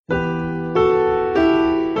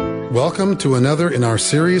Welcome to another in our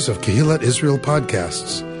series of Kehillat Israel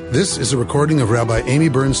podcasts. This is a recording of Rabbi Amy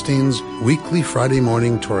Bernstein's weekly Friday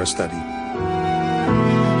morning Torah study.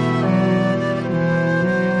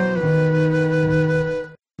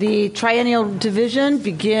 The triennial division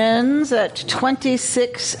begins at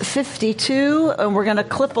 2652, and we're going to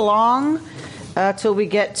clip along till we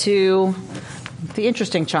get to the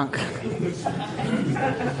interesting chunk.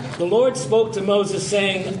 The Lord spoke to Moses,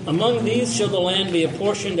 saying, "Among these shall the land be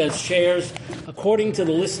apportioned as shares according to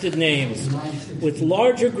the listed names. With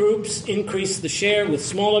larger groups, increase the share. With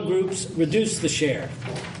smaller groups, reduce the share.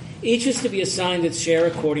 Each is to be assigned its share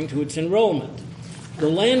according to its enrollment. The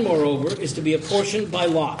land, moreover, is to be apportioned by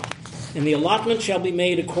lot, and the allotment shall be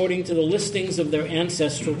made according to the listings of their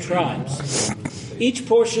ancestral tribes. Each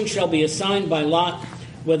portion shall be assigned by lot,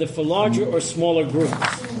 whether for larger or smaller groups.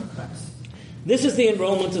 This is the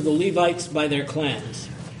enrollment of the Levites by their clans.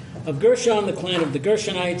 Of Gershon, the clan of the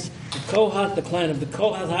Gershonites; of Kohath, the clan of the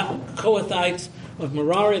Kohathites; of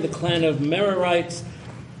Merari, the clan of Merarites.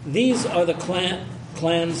 These are the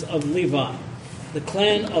clans of Levi: the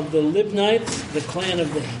clan of the Libnites, the clan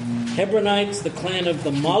of the Hebronites, the clan of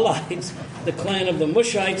the Malites, the clan of the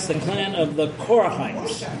Mushites, the clan of the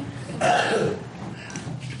Korahites."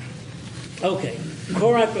 Okay,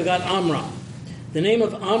 Korah begot Amram. The name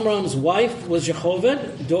of Amram's wife was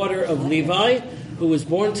Jechoved, daughter of Levi, who was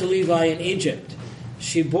born to Levi in Egypt.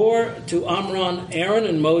 She bore to Amram Aaron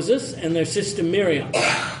and Moses and their sister Miriam.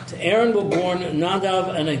 To Aaron were born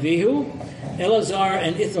Nadav and Avihu, Eleazar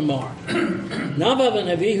and Ithamar. Nadav and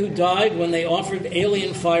Avihu died when they offered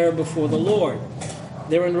alien fire before the Lord.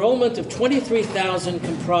 Their enrollment of 23,000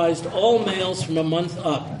 comprised all males from a month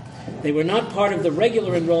up. They were not part of the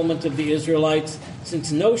regular enrollment of the Israelites,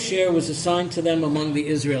 since no share was assigned to them among the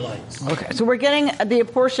Israelites. Okay, so we're getting the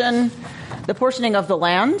portioning of the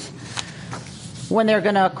land when they're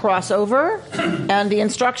going to cross over, and the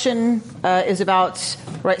instruction is about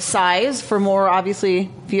size. For more, obviously,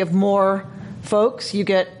 if you have more folks, you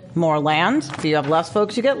get more land. If you have less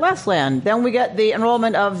folks, you get less land. Then we get the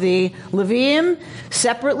enrollment of the Leviim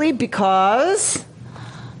separately because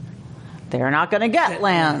they're not going to get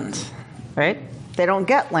land, right? They don't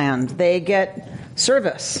get land. They get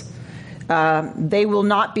service. They will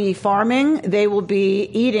not be farming. They will be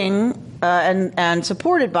eating and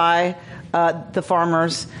supported by the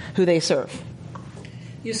farmers who they serve.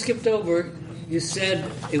 You skipped over. You said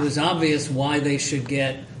it was obvious why they should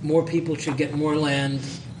get more people should get more land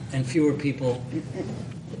and fewer people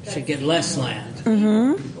should get less land.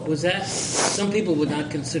 Mm-hmm. Was that? Some people would not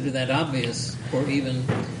consider that obvious, or even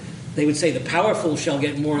they would say the powerful shall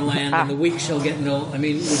get more land and the weak shall get no. I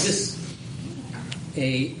mean, was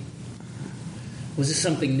this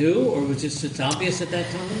something new, or was it's obvious at that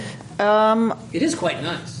time? It is quite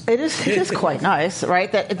nice. It is quite nice, right?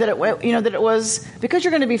 That it was because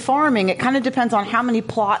you're going to be farming. It kind of depends on how many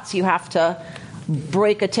plots you have to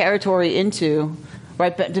break a territory into,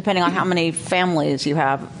 right? But depending on how many families you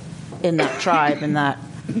have in that tribe, right?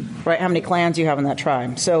 How many clans you have in that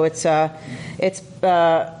tribe. So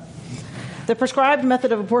the prescribed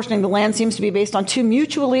method of apportioning the land seems to be based on two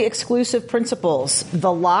mutually exclusive principles: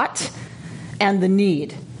 the lot and the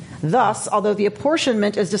need. Thus, although the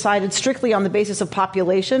apportionment is decided strictly on the basis of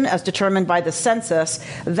population as determined by the census,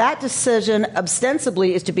 that decision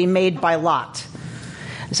ostensibly is to be made by lot.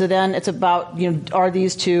 So then it's about, are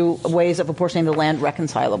these two ways of apportioning the land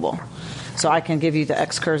reconcilable? So I can give you the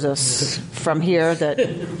excursus from here that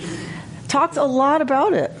talks a lot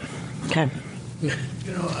about it. Okay.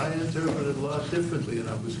 I interpreted a lot differently, and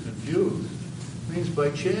I was confused. It means by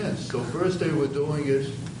chance. So first they were doing it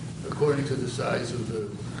according to the size of the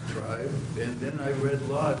tribe, and then I read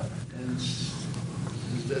lot, and is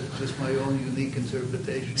that just my own unique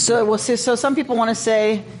interpretation? So some people want to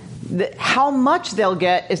say that how much they'll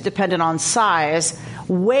get is dependent on size.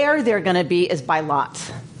 Where they're going to be is by lot.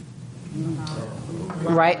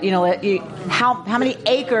 Right? How many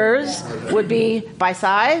acres would be by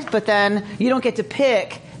size, but then you don't get to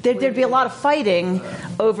pick. There'd be a lot of fighting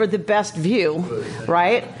over the best view,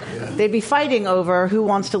 right? They'd be fighting over who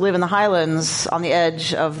wants to live in the highlands on the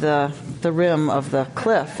edge of the rim of the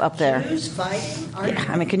cliff up there. Who's fighting? Yeah,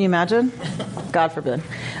 I mean, can you imagine? God forbid.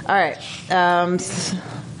 All right.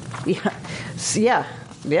 Yeah.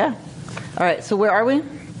 All right, so where are we?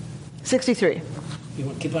 63. You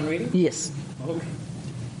want to keep on reading? Yes. Okay.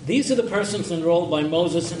 These are the persons enrolled by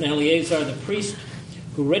Moses and Eleazar the priest,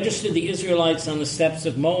 who registered the Israelites on the steppes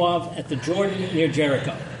of Moab at the Jordan near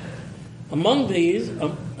Jericho. Among these,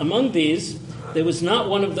 there was not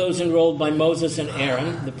one of those enrolled by Moses and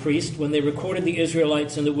Aaron, the priest, when they recorded the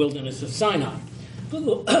Israelites in the wilderness of Sinai.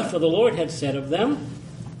 For the Lord had said of them,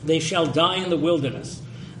 They shall die in the wilderness.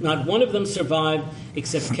 Not one of them survived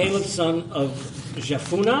except Caleb son of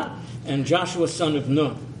Jephunneh and Joshua son of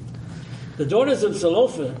Nun. The daughters of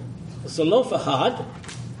Zelophehad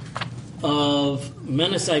of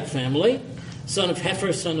Manasseh family, son of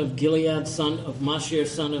Hefer, son of Gilead, son of Mashir,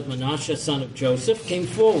 son of Manasseh, son of Joseph, came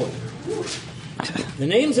forward. The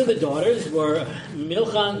names of the daughters were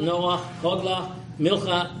Milcah, Noah, Hoglah,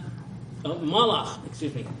 Milcah, Mala,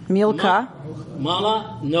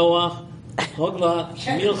 Noah,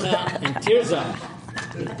 Hoglah, Milcah, and Tirzah.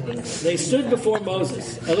 They stood before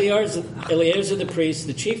Moses, Eleazar the priest,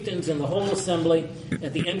 the chieftains, and the whole assembly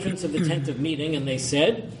at the entrance of the tent of meeting, and they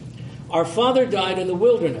said, "Our father died in the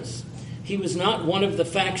wilderness. He was not one of the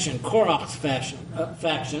faction, Korach's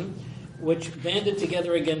faction, which banded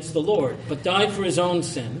together against the Lord, but died for his own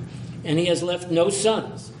sin, and he has left no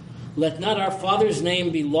sons. Let not our father's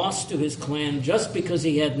name be lost to his clan just because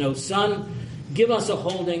he had no son. Give us a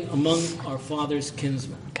holding among our father's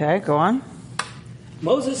kinsmen." Okay, go on.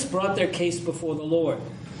 Moses brought their case before the Lord.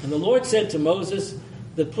 And the Lord said to Moses,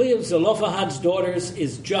 "The plea of Zelophehad's daughters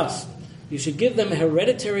is just. You should give them a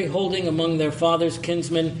hereditary holding among their father's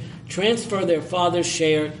kinsmen. Transfer their father's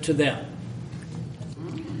share to them.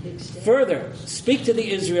 Further, speak to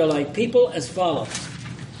the Israelite people as follows.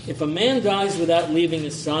 If a man dies without leaving a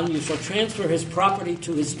son, you shall transfer his property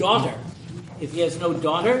to his daughter. If he has no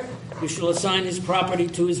daughter, you shall assign his property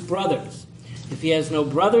to his brothers. If he has no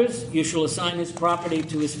brothers, you shall assign his property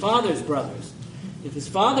to his father's brothers. If his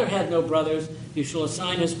father had no brothers, you shall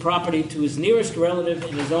assign his property to his nearest relative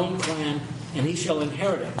in his own clan, and he shall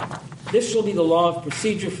inherit it. This shall be the law of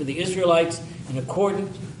procedure for the Israelites in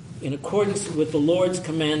accordance with the Lord's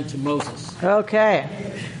command to Moses." Okay.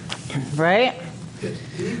 Right?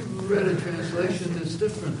 He read a translation that's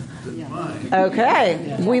different than mine.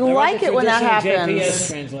 Okay. We I read like the it when that traditional JPS happens.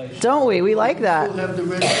 translation. Don't we? We like We'll that. have the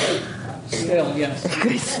red shirt. Still, yes.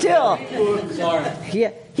 Still. Sorry.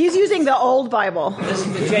 Yeah. He's using the old Bible. This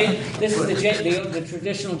is the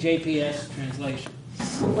traditional JPS translation.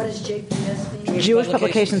 What does JPS mean? Jewish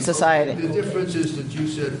Publication Society. The difference is that you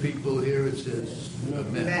said people, here it says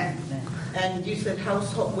men. Men. And you said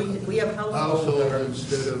household. We have household. Household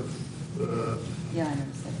instead of, Yeah, I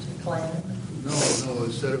noticed that too. Clan. no,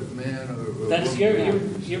 instead of man or That's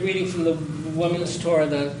woman. you're reading from the Women's Torah,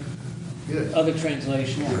 the Yes. other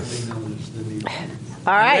translation.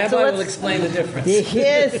 All right. Rabbi So will let's. explain the difference.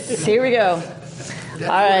 Yes. Here we go. That's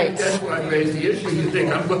All right. That's why I raised the issue. You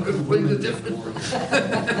think I'm going to explain the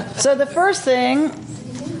difference? So the first thing,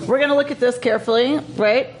 we're going to look at this carefully,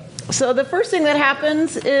 right? So the first thing that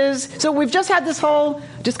happens is, so we've just had this whole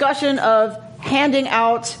discussion of handing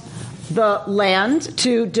out the land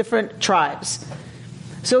to different tribes.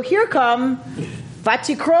 So here come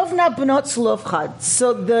Vatikrovna Bnot Tzlofchad.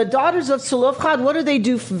 So the daughters of Tzlofchad, what do they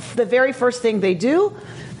do? The very first thing they do,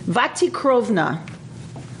 Vatikrovna.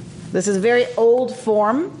 This is a very old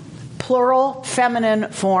form, plural,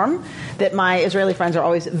 feminine form that my Israeli friends are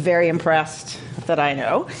always very impressed that I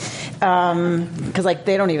know, because like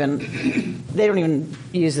they don't even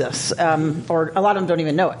use this, or a lot of them don't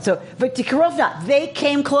even know it. So, Vatikrovna, they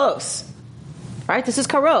came close, right? This is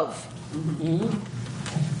karov,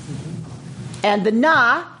 and the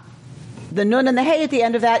na, the nun and the hey at the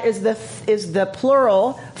end of that is the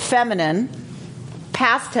plural, feminine,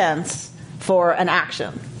 past tense for an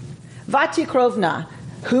action. Vatikrovna,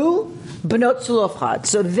 who? Bnot Tzlofchad.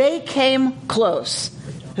 So they came close.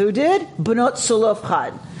 Who did? Bnot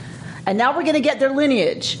Tzlofchad. And now we're going to get their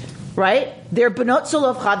lineage, right? They're Bnot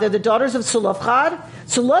Tzlofchad. They're the daughters of Tzlofchad.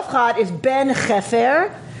 Tzlofchad is Ben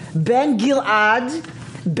Chefer, Ben Gilad,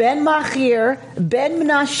 Ben Machir, Ben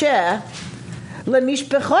Menashe,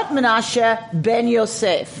 Lemishpechot Menashe, Ben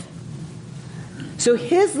Yosef. So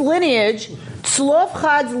his lineage,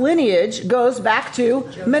 Tzlofchad's lineage, goes back to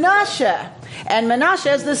Menashe. And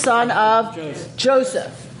Menashe is the son of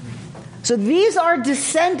Joseph. So these are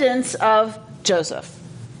descendants of Joseph.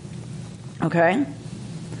 Okay?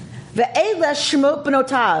 Ve'ele shmot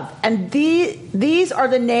benotav. And these are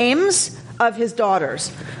the names of his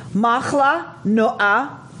daughters. Machla,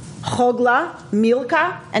 Noah, Hogla,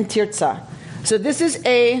 Milcah, and Tirzah. So this is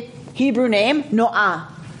a Hebrew name, Noah.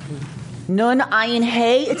 Nun Ayin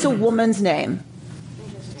Hey, it's a woman's name.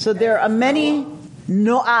 So there are many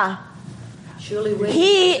Noah.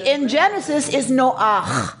 He in Genesis is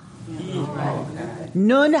Noach.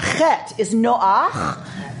 Nun Chet is Noach.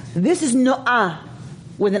 This is Noah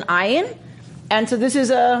with an ayin, and so this is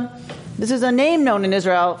a name known in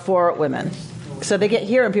Israel for women. So they get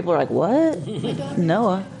here and people are like, "What?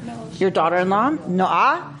 Noah, your daughter-in-law,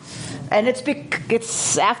 Noah?" And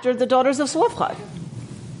it's after the daughters of Tzlofchad.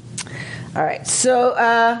 All right.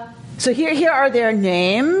 So here are their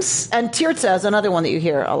names, and Tirza is another one that you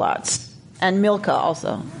hear a lot, and Milcah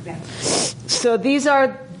also. So these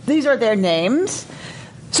are their names.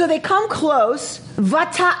 So they come close.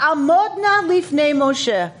 Vata'amodna lifnei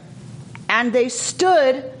Moshe, and they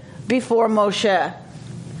stood before Moshe.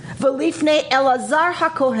 V'lifnei Elazar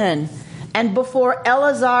haKohen, and before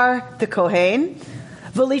Elazar the Kohen.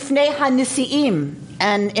 V'lifnei hanisiim,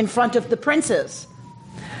 and in front of the princes.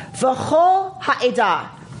 V'chol ha'edah,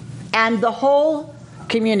 and the whole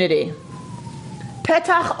community.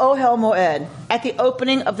 Petach ohel moed, at the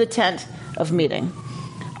opening of the tent of meeting.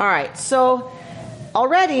 All right, so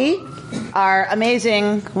already our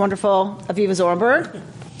amazing, wonderful Aviva Zornberg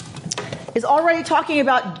is already talking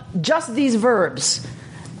about just these verbs.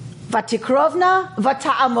 Vatikrovna,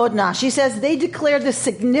 vata'amodna. She says they declare the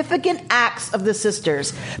significant acts of the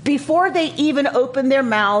sisters. Before they even open their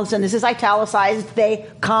mouths, and this is italicized, they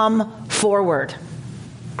come forward.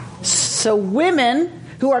 So women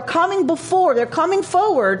who are coming before, they're coming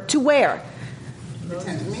forward to where?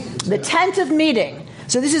 The tent of meeting.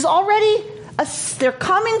 So this is already, they're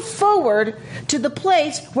coming forward to the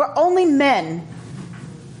place where only men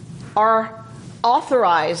are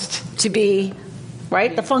authorized to be,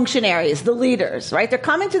 right? The functionaries, the leaders, right? They're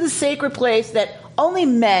coming to the sacred place that only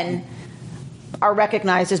men are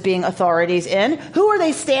recognized as being authorities in. Who are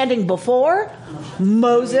they standing before?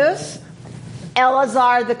 Moses,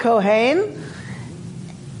 Elazar the Kohen,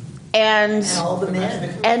 and all the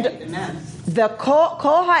men. And the Kol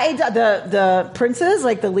Ha'edah, the princes,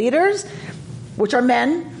 like the leaders, which are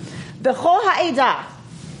men, the Kol Ha'edah,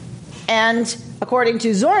 and according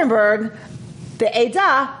to Zornberg, the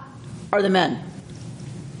Edah are the men.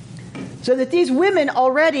 So that these women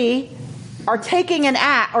already are taking an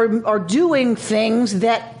act or are doing things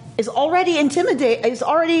that is already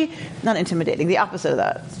not intimidating, the opposite of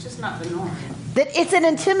that. It's just not the norm. That it's an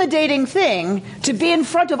intimidating thing to be in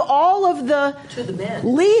front of all of the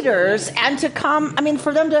leaders and to come,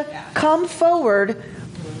 for them to come forward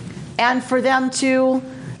and for them to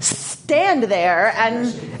stand there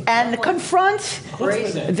and confront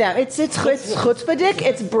them. It's chutzpahdik,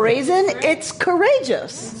 it's brazen, it's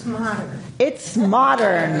courageous. It's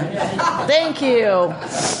modern. Thank you.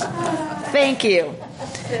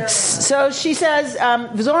 So she says,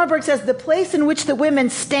 Zornberg says, the place in which the women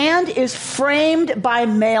stand is framed by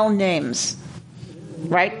male names.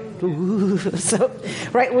 Right? So,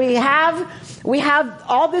 right, we have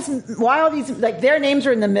all this, why all these, like their names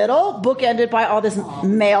are in the middle, bookended by all this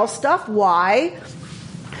male stuff. Why?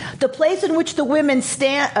 The place in which the women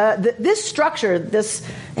stand, this structure,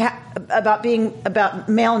 about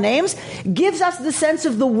male names, gives us the sense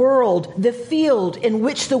of the world, the field in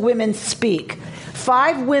which the women speak.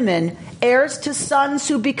 5 women, heirs to sons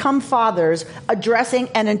who become fathers, addressing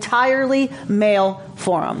an entirely male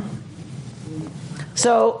forum.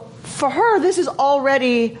 So for her, this is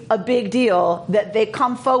already a big deal that they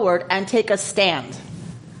come forward and take a stand.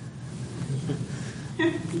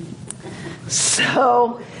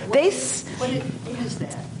 So they... What is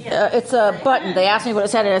that? It's a button. They asked me what it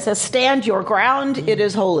said, and it says, "Stand your ground, it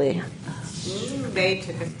is holy." They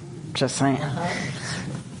took it. Just saying.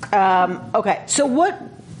 Okay, so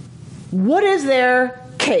what is their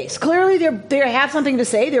case? Clearly they have something to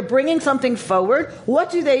say. They're bringing something forward. What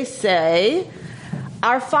do they say?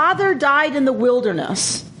 Our father died in the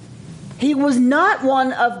wilderness. He was not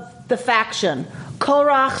one of the faction,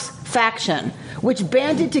 Korach's faction, which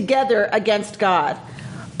banded together against God,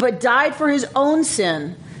 but died for his own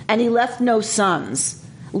sin, and he left no sons.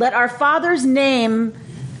 Let not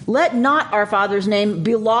our father's name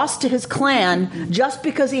be lost to his clan just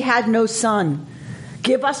because he had no son.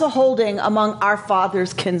 Give us a holding among our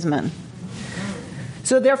father's kinsmen.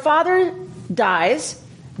 So their father dies.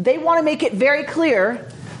 They want to make it very clear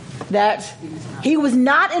that he was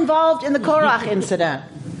not involved in the Korach incident.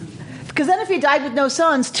 Because then if he died with no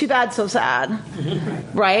sons, too bad, so sad.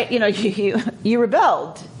 Right? You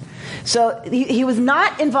rebelled. So he was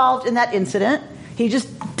not involved in that incident. He just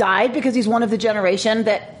died because he's one of the generation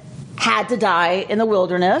that had to die in the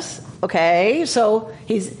wilderness. Okay, so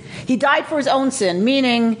he died for his own sin,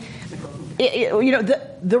 meaning,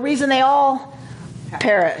 the reason they all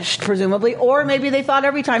perished, presumably, or maybe they thought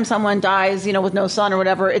every time someone dies, with no son or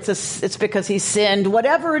whatever, it's because he sinned.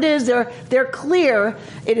 Whatever it is, they're clear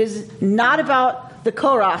it is not about the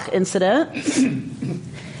Korach incident.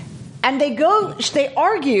 And they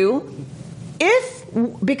argue,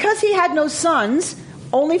 because he had no sons,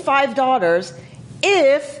 only 5 daughters,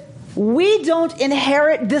 if we don't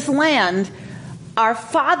inherit this land, our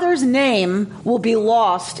father's name will be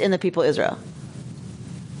lost in the people of Israel.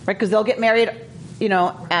 Right? Because they'll get married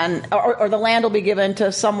or the land will be given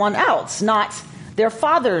to someone else, not their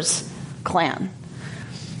father's clan.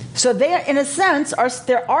 So they, in a sense,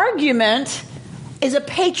 their argument is a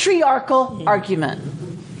patriarchal argument.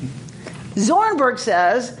 Zornberg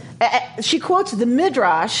says, she quotes the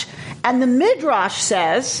Midrash, and the Midrash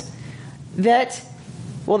says that,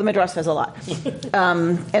 well, the Midrash says a lot.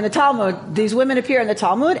 In the Talmud, these women appear in the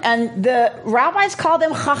Talmud, and the rabbis call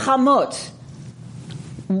them chachamot,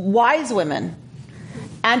 wise women.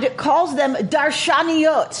 And it calls them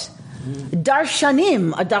darshaniyot,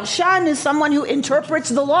 darshanim. A darshan is someone who interprets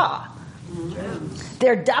the law.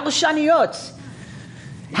 They're darshaniyot.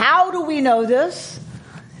 How do we know this?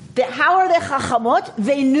 How are they chachamot?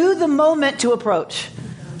 They knew the moment to approach.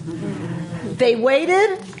 They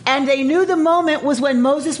waited, and they knew the moment was when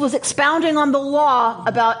Moses was expounding on the law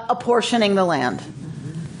about apportioning the land.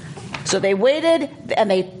 So they waited,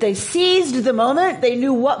 and they seized the moment. They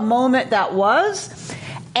knew what moment that was.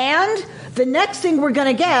 And the next thing we're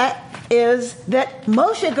going to get is that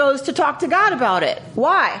Moshe goes to talk to God about it.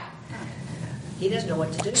 Why? He doesn't know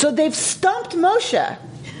what to do. So they've stumped Moshe.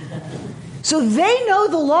 So they know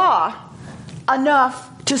the law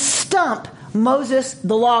enough to stump Moses,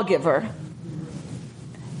 the lawgiver.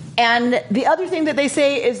 And the other thing that they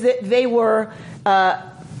say is that they were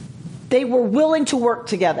willing to work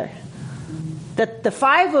together. That the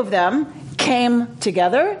five of them came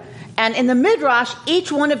together, and in the Midrash,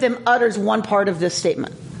 each one of them utters one part of this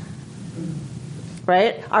statement.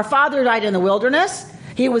 Right? Our father died in the wilderness.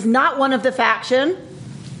 He was not one of the faction,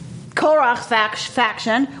 Korach's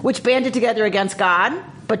faction, which banded together against God,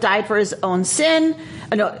 but died for his own sin.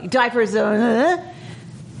 Died for his own.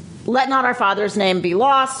 Let not our father's name be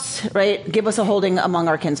lost, right? Give us a holding among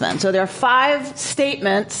our kinsmen. So there are 5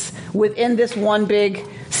 statements within this one big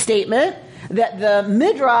statement that the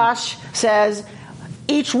Midrash says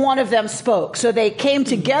each one of them spoke. So they came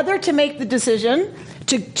together to make the decision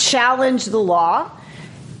to challenge the law,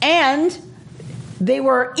 and they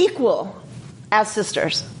were equal as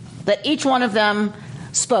sisters. That each one of them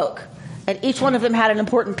spoke, and each one of them had an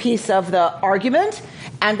important piece of the argument,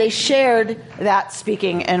 and they shared that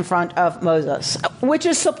speaking in front of Moses, which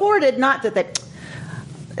is supported,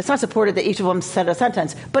 it's not supported that each of them said a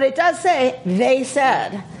sentence, but it does say, they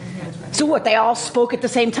said. So what, they all spoke at the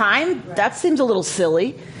same time? That seems a little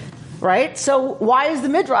silly, right? So why is the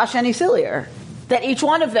Midrash any sillier? That each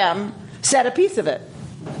one of them said a piece of it,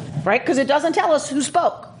 right? Because it doesn't tell us who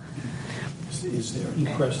spoke. Is there any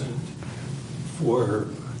precedent for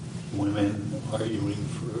women arguing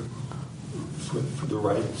for the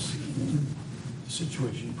rights in the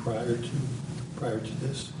situation prior to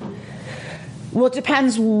this? Well, it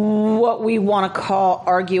depends what we want to call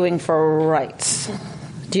arguing for rights.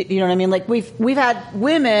 Do you know what I mean? Like we've had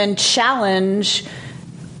women challenge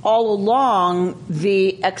all along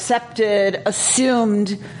the accepted,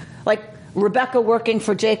 assumed, like Rebecca working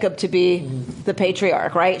for Jacob to be the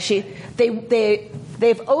patriarch, right?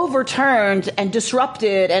 They've overturned and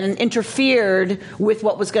disrupted and interfered with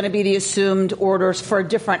what was going to be the assumed orders for a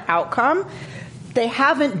different outcome. They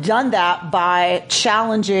haven't done that by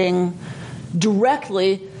challenging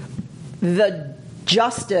directly the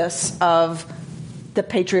justice of the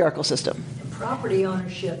patriarchal system. Property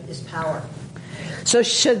ownership is power. So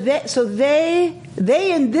they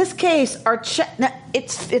in this case are.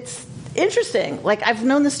 It's interesting. Like, I've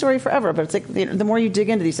known this story forever, but it's like, the more you dig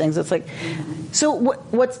into these things, it's like, so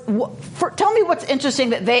tell me what's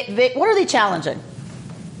interesting that they what are they challenging?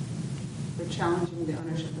 They're challenging the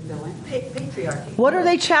ownership of the land. Patriarchy. What are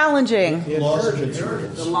they challenging? The laws that were...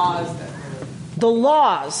 The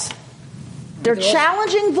laws. They're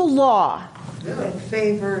challenging the law. That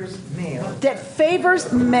favors males. That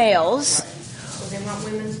favors males. So they want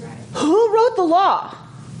women's rights. Who wrote the law?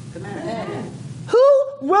 The men. Who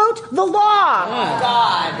wrote the law?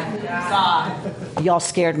 God. Y'all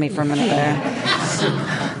scared me for a minute there.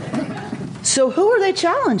 So who are they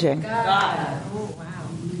challenging? God. Oh, wow.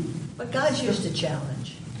 But God's used to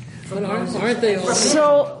challenge. But aren't they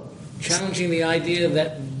also challenging the idea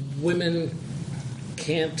that women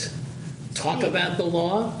can't talk about the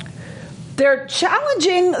law? They're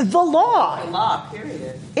challenging the law. The law,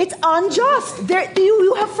 period. It's unjust.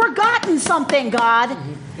 You have forgotten something, God.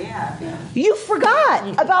 Yeah. You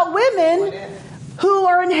forgot about women who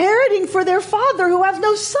are inheriting for their father who have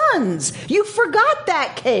no sons. You forgot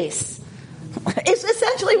that case. It's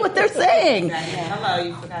essentially what they're saying. Hello,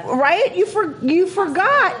 you forgot. Right? You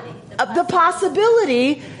forgot the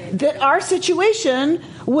possibility that our situation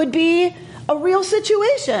would be a real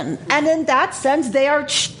situation. And in that sense, they are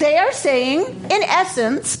saying, in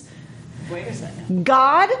essence, Wait a second.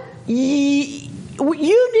 God,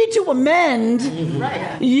 you need to amend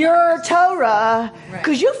your Torah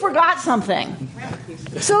because you forgot something.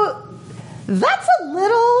 So that's a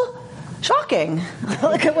little shocking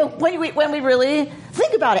when we really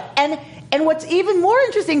think about it. And what's even more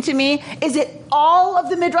interesting to me is that all of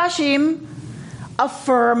the Midrashim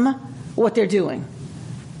affirm what they're doing.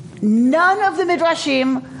 None of the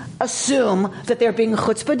Midrashim assume that they're being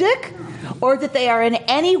chutzpahdik or that they are in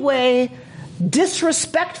any way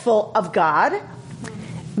disrespectful of God.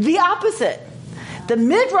 The opposite. The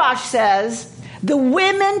Midrash says the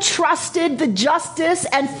women trusted the justice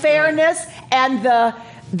and fairness and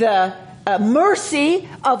the mercy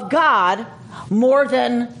of God more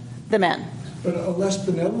than the men. But a less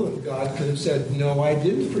benevolent God could have said, no, I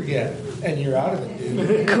didn't forget, and you're out of it,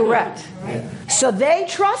 dude. Correct. Yeah. So they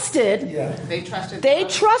trusted. Yeah. They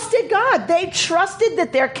trusted God. They trusted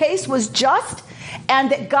that their case was just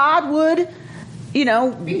and that God would,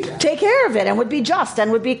 take care of it and would be just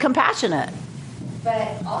and would be compassionate.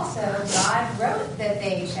 But also, God wrote that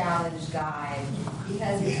they challenged God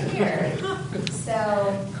because it's here.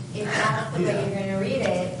 So if that's the way you're going to read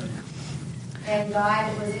it, and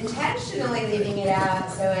God was intentionally leaving it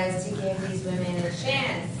out so as to give these women a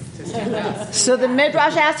chance. So the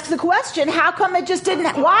Midrash asks the question, how come it just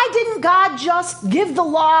didn't, why didn't God just give the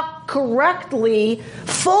law correctly,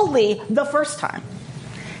 fully, the first time?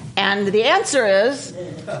 And the answer is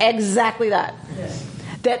exactly that.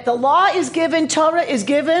 That the law is given, Torah is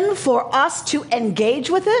given for us to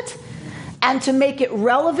engage with it and to make it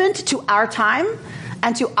relevant to our time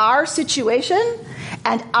and to our situation.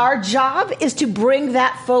 And our job is to bring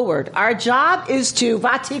that forward. Our job is to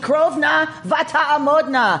vatikrovna,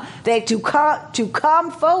 vata'amodna. To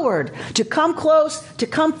come forward, to come close, to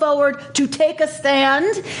come forward, to take a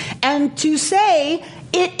stand, and to say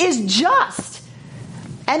it is just.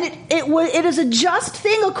 And it is a just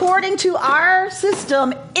thing according to our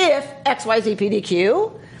system if XYZ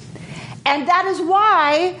PDQ. And that is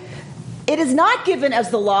why it is not given as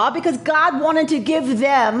the law, because God wanted to give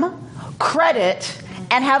them credit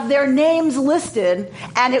and have their names listed,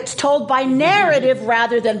 and it's told by narrative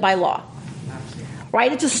rather than by law.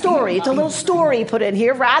 Right? It's a story. It's a little story put in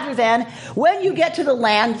here rather than when you get to the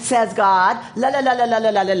land, says God, la la la la la la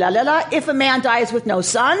la la la la. If a man dies with no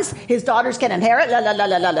sons, his daughters can inherit, la la la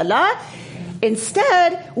la la la la.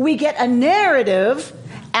 Instead, we get a narrative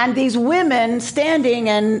and these women standing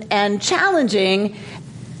and challenging,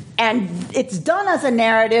 and it's done as a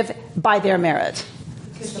narrative by their merit.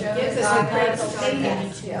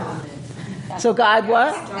 So God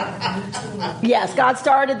what? Yes, God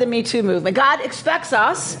started the Me Too movement. God expects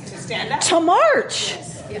us to stand up, to march.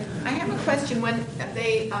 Yeah. I have a question. When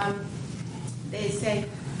they say,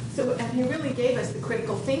 so, and he really gave us the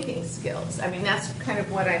critical thinking skills. I mean, that's kind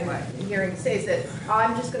of what I'm hearing say, is that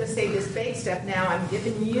I'm just going to say this vague stuff now. I've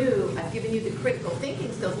given you the critical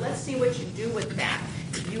thinking skills. Let's see what you do with that.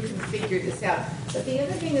 You can figure this out. But the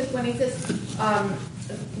other thing is when he says,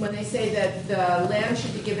 when they say that the land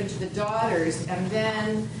should be given to the daughters, and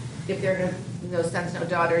then if there are no sons, no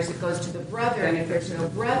daughters, it goes to the brother, and if there's no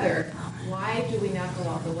brother, why do we not go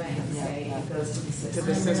all the way and say it goes to the sister? To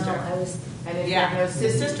the sister. And if there are no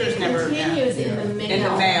sisters, it continues in the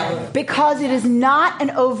male. Because it is not an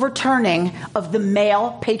overturning of the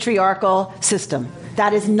male patriarchal system.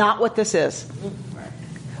 That is not what this is.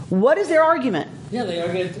 What is their argument? Yeah, they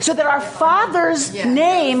argued. So that our father's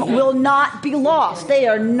name will not be lost. They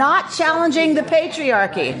are not challenging the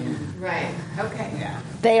patriarchy. Right. Okay. Yeah.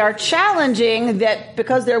 They are challenging that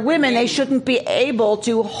because they're women, they shouldn't be able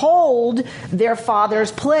to hold their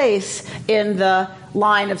father's place in the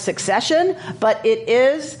line of succession, but it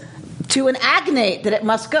is to an agnate that it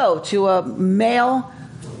must go to a male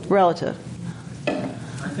relative. I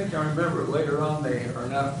think I remember later on they are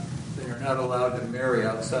not allowed to marry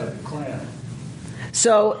outside the clan.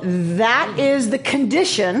 So that is the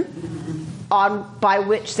condition by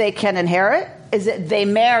which they can inherit, is that they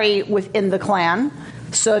marry within the clan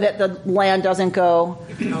so that the land doesn't go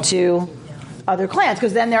to other clans,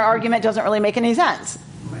 because then their argument doesn't really make any sense,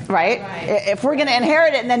 right? If we're going to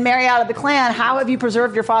inherit it and then marry out of the clan, how have you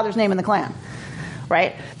preserved your father's name in the clan,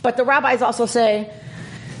 right? But the rabbis also say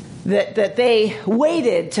that they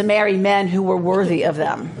waited to marry men who were worthy of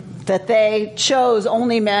them, that they chose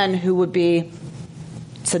only men who would be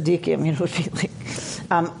tzaddikim, would be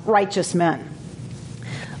like, righteous men.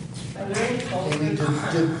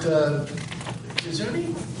 Is there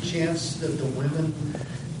any chance that the women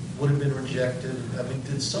would have been rejected? I mean,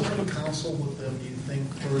 did someone counsel with them, do you think?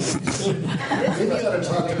 Or maybe you ought to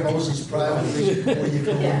talk to Moses privately before you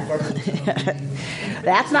go in front of the town.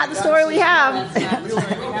 That's not the story we have.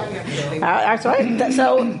 That's right.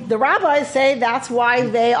 So the rabbis say that's why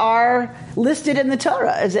they are listed in the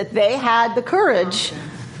Torah, is that they had the courage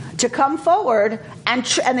to come forward and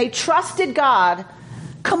they trusted God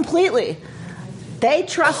completely. They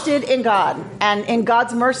trusted in God and in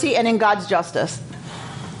God's mercy and in God's justice.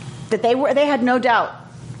 That they had no doubt.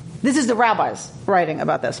 This is the rabbis writing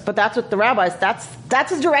about this, but that's what the rabbis. That's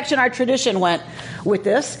the direction our tradition went with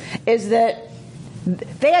this. Is that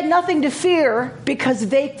they had nothing to fear because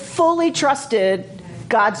they fully trusted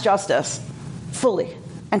God's justice, fully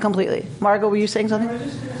and completely. Margot, were you saying something? I was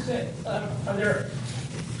just going to say,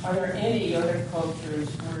 are there any other cultures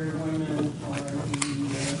where women are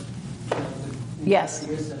Yes.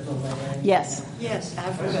 Yes. Yes,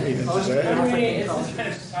 Africa. I'm reading, it's just kind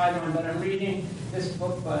of a side one, but I'm reading this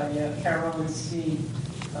book by Carolyn C.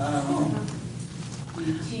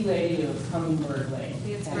 The Tea Lady of Hummingbird Lane.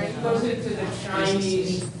 And it goes into the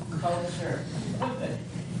Chinese culture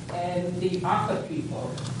and the Aka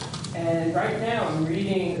people. And right now I'm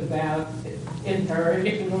reading about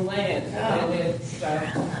inheriting the land. And it's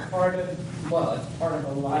part of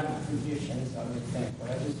a lot of traditions, I would think. But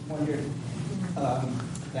I just wondered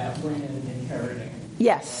about women inheriting.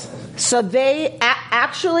 Yes. So they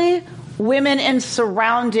actually, women in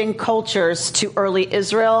surrounding cultures to early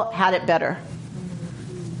Israel had it better.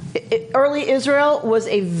 Early Israel was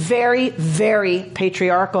a very, very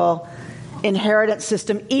patriarchal inheritance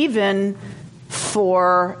system, even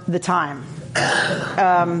for the time.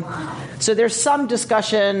 So there's some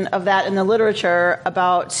discussion of that in the literature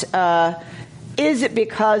about is it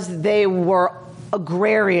because they were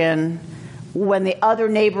agrarian when the other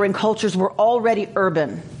neighboring cultures were already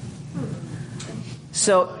urban?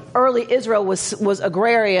 So early Israel was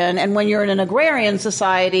agrarian, and when you're in an agrarian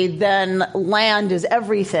society, then land is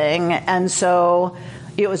everything, and so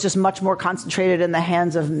it was just much more concentrated in the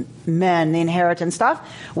hands of men, the inheritance stuff,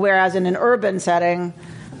 whereas in an urban setting,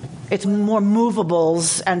 it's more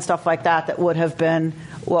movables and stuff like that would have been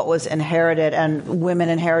what was inherited, and women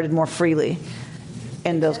inherited more freely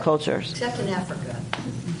in those cultures. Except in Africa.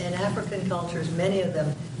 In African cultures, many of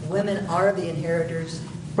them, women are the inheritors.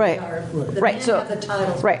 Right. Right. So, have the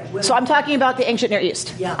titles. right. So I'm talking about the ancient Near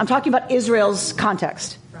East. Yeah. I'm talking about Israel's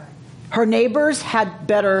context. Right. Her neighbors had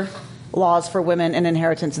better laws for women in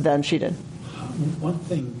inheritance than she did. One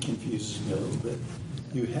thing confuses me a little bit.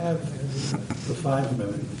 You have the 5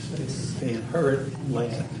 women, they inherit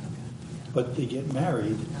land, but they get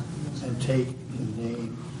married and take the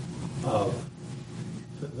name of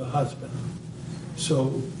the husband.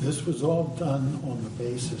 So this was all done on the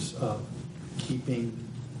basis of keeping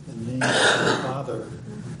the name of the father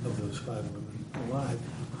of those 5 women alive.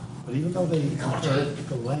 But even though they inherit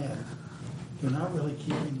the land, they're not really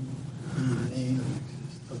keeping the name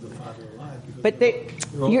of the father alive. But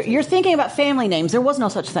you're thinking about family names. There was no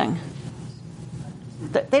such thing.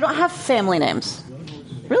 They don't have family names.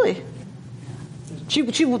 Really.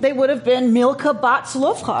 They would have been Milka Bat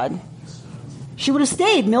Tzlofchad. She would have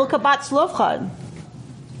stayed Milka Bat Tzlofchad.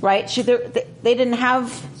 Right? They didn't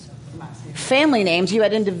have family names. You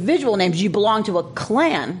had individual names. You belonged to a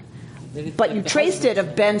clan. But you traced it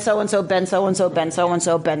of Ben so-and-so, Ben so-and-so, Ben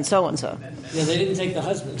so-and-so, Ben so-and-so. Yeah, they didn't take the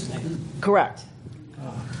husband's name. Correct.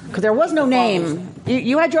 Because there was no name.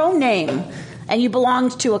 You had your own name. And you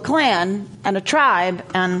belonged to a clan and a tribe,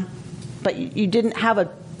 but you didn't have a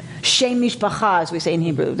Shem Mishpacha, as we say in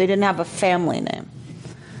Hebrew. They didn't have a family name.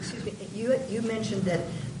 Excuse me. You mentioned that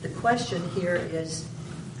the question here is,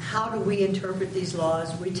 how do we interpret these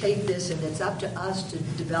laws? We take this and it's up to us to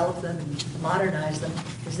develop them and modernize them.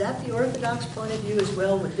 Is that the Orthodox point of view as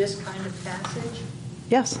well with this kind of passage?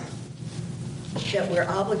 Yes. That we're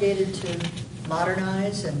obligated to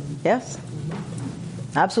modernize and... Yes.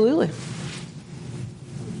 Absolutely.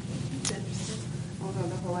 Although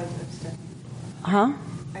the whole idea of studying. Huh?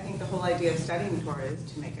 I think the whole idea of studying Torah is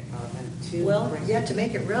to make it relevant to... Well, yeah, to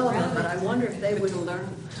make it relevant, but I wonder if they would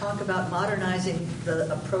talk about modernizing the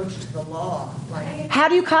approach to the law. Like, how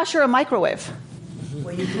do you kosher a microwave?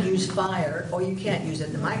 Well, you can use fire, or you can't use it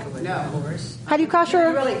in the microwave, of course. How do you kosher?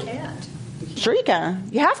 You really can't. Sure you can.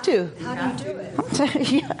 You have to. How do you do it?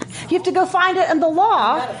 You have to go find it in the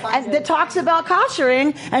law that talks about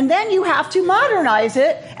koshering, and then you have to modernize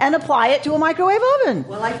it and apply it to a microwave oven.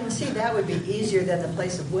 Well, I can see that would be easier than the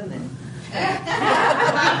place of women. It's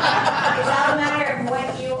all a matter of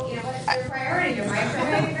what's your priority, your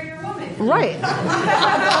microwave or your woman. Right.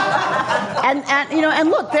 and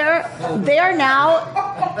look, they are now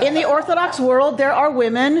In the Orthodox world, there are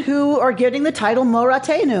women who are getting the title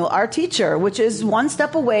Moratenu, our teacher, which is one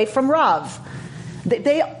step away from Rav.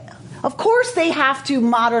 Of course, they have to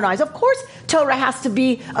modernize. Of course, Torah has to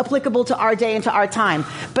be applicable to our day and to our time.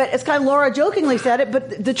 But it's kind of Laura jokingly said it,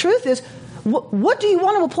 but the truth is, what do you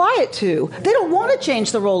want to apply it to? They don't want to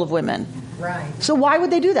change the role of women. Right. So why would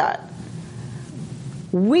they do that?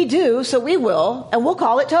 We do, so we will, and we'll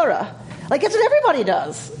call it Torah. Like, it's what everybody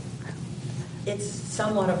does. It's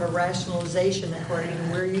somewhat of a rationalization according to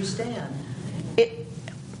where you stand.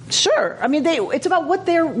 Sure. I mean, it's about what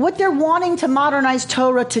they're wanting to modernize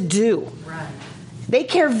Torah to do. Right. They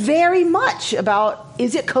care very much about,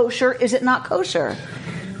 is it kosher, is it not kosher?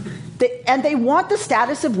 And they want the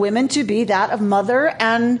status of women to be that of mother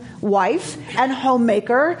and wife and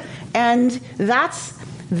homemaker, and that's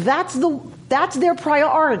their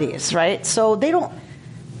priorities, right? So they don't.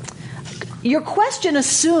 Your question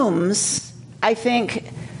assumes, I think,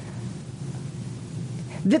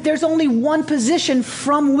 that there's only one position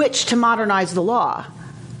from which to modernize the law.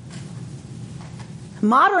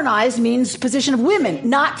 Modernize means position of women,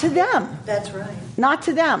 not to them. That's right. Not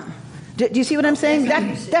to them. Do you see what I'm saying?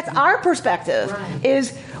 That's our perspective. Right.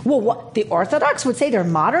 Is, well, what the Orthodox would say they're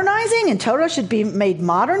modernizing and Torah should be made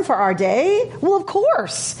modern for our day? Well, of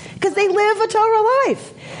course, because they live a Torah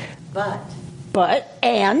life.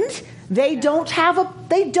 And they don't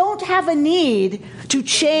have a need to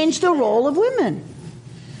change the role of women.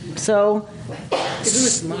 So, isn't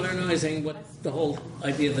this modernizing what the whole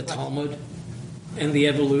idea of the Talmud and the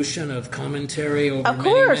evolution of commentary over of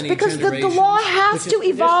course, many because the law has to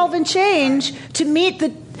evolve and change to meet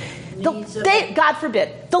God forbid,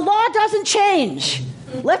 the law doesn't change.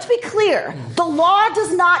 Let's be clear. The law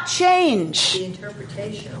does not change. The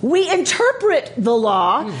interpretation. We interpret the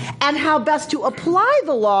law and how best to apply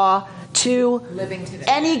the law to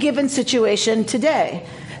any given situation today.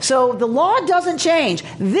 So the law doesn't change.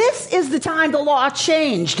 This is the time the law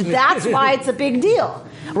changed. That's why it's a big deal,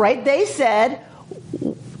 right? They said,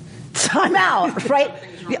 time out, right?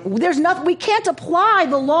 There's nothing, we can't apply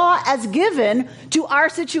the law as given to our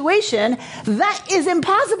situation. That is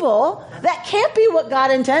impossible. That can't be what God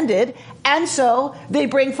intended. And so they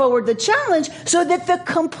bring forward the challenge so that the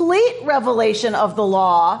complete revelation of the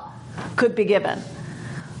law could be given.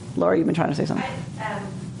 Laura, you've been trying to say something. A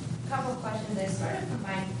couple of questions that sort of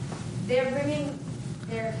combine. They're bringing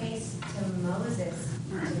their case to Moses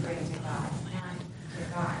to bring to God, not to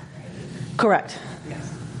God, right? Correct.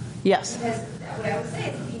 Yes. Because what I would say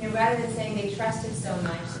is, rather than saying they trusted so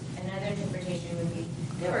much, another interpretation would be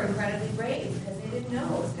they were incredibly brave because they didn't know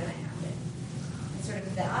what was going to happen. It's sort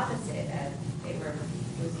of the opposite. It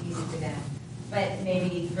was easy for them. But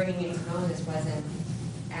maybe bringing it to Moses wasn't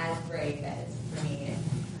as brave as bringing it.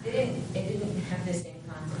 It didn't have the same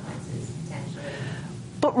consequences, potentially.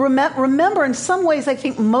 But remember, in some ways, I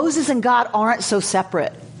think Moses and God aren't so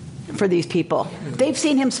separate for these people. They've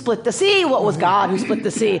seen him split the sea. What was God who split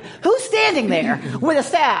the sea? Who's standing there with a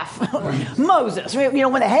staff? Moses. When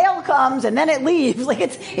the hail comes and then it leaves, like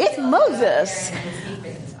it's Moses.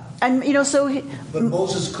 And but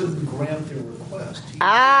Moses couldn't grant their request.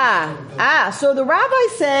 So the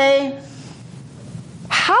rabbis say,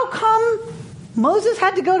 how come Moses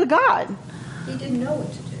had to go to God? He didn't know what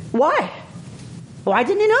to do. Why? Why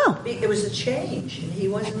didn't he know? It was a change, and he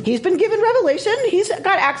wasn't. He's been given revelation. He's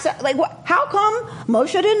got access. How come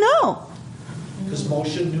Moshe didn't know? Because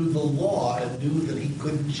Moshe knew the law and knew that he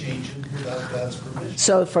couldn't change it without God's permission.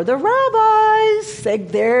 So for the rabbis,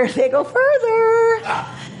 they go further.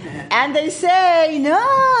 And they say, no,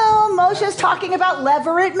 Moshe's talking about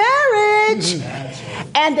levirate marriage.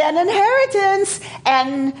 And then inheritance.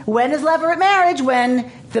 And when is levirate marriage?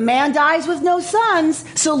 When the man dies with no sons.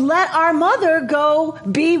 So let our mother go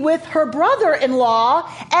be with her brother-in-law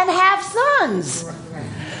and have sons.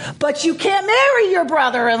 But you can't marry your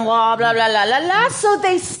brother-in-law, blah, blah, blah, blah, blah. So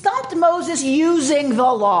they stumped Moses using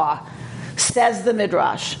the law, says the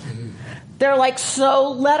Midrash. They're like,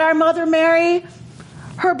 so let our mother marry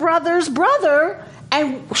her brother's brother,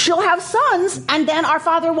 and she'll have sons, and then our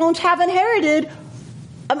father won't have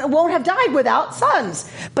won't have died without sons.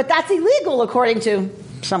 But that's illegal, according to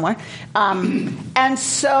somewhere. And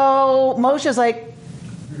so Moshe's like,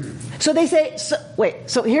 so they say,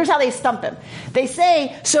 so here's how they stump him. They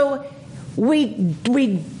say, so we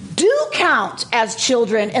do count as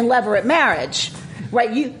children in levirate marriage,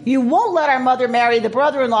 right? You won't let our mother marry the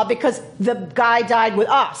brother-in-law because the guy died with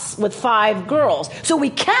us, with 5 girls. So we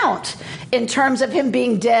count in terms of him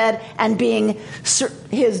being dead and being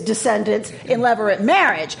his descendants in levirate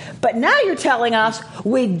marriage. But now you're telling us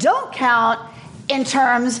we don't count in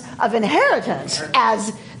terms of inheritance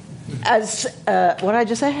as as what did I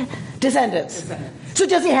just say? Descendants. So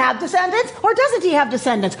does he have descendants or doesn't he have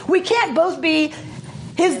descendants? We can't both be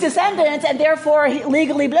his descendants and therefore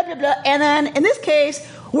legally blah, blah, blah. And then in this case,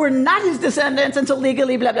 we're not his descendants until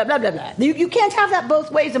legally blah, blah, blah, blah, blah. You can't have that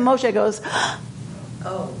both ways. And Moshe goes,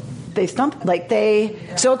 oh, they stumped.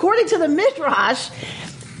 So according to the Midrash,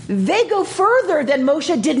 they go further than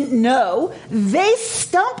Moshe didn't know. They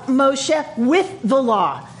stump Moshe with the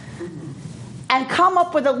law and come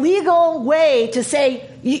up with a legal way to say,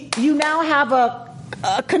 you now have a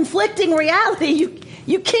conflicting reality.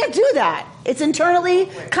 You can't do that. It's internally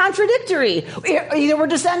contradictory. Either we're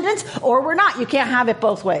descendants or we're not. You can't have it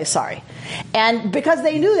both ways. Sorry. And because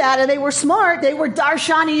they knew that and they were smart, they were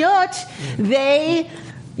darshaniyot, they,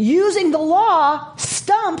 using the law,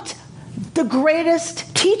 stumped the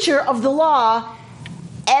greatest teacher of the law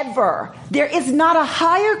ever. There is not a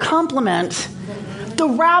higher compliment the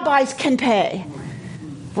rabbis can pay.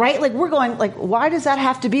 Right? Like, we're going, like, why does that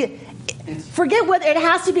have to be? Forget whether it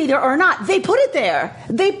has to be there or not. They put it there.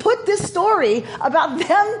 They put this story about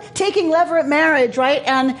them taking levirate marriage, right?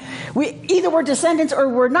 And either we're descendants or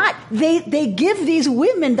we're not. They give these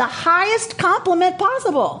women the highest compliment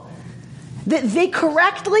possible. That they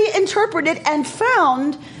correctly interpreted and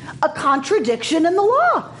found a contradiction in the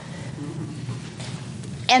law.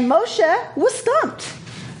 And Moshe was stumped.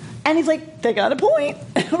 And he's like, they got a point,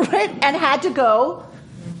 right? And had to go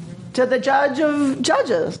to the judge of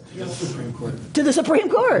judges. The Supreme Court. To the Supreme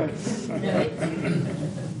Court.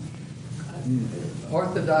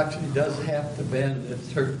 Orthodoxy does have to bend at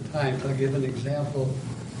certain times. I'll give an example.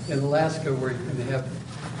 In Alaska, where you can have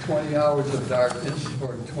 20 hours of darkness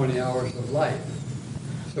or 20 hours of light.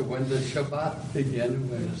 So when does Shabbat begin and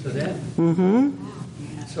when does it end? Mm-hmm.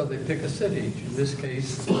 So they pick a city. In this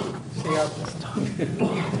case, Seattle.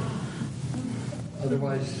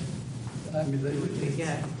 Otherwise, I mean,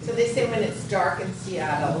 So they say when it's dark in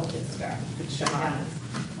Seattle, it's dark. It's Shabbat.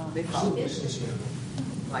 They follow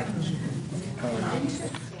like.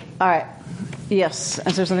 All right. Yes.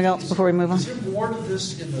 Is there something else before we move on? Is there more to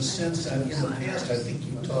this in the sense that in the past, I think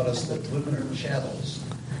you taught us that women are chattels?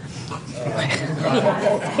 I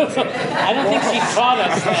don't think she taught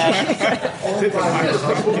us that.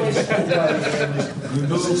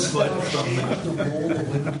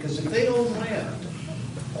 Because if they own land,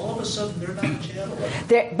 all of a sudden they're not chattel.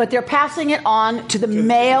 But they're passing it on to the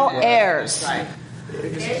male heirs. Right.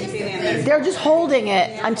 They're just holding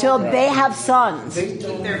it until they have sons. Keep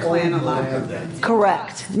their clan alive.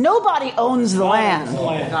 Correct. Nobody owns the land.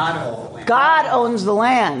 God owns the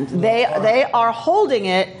land. They are holding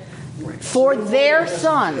it for their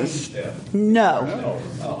sons. No.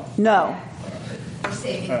 They're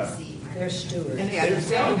saving the seed. They're stewards. And they're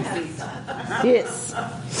saving the son. Yes.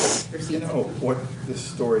 You know, what this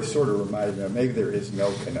story sort of reminded me of, maybe there is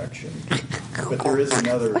no connection, but there is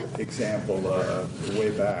another example way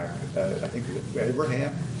back. I think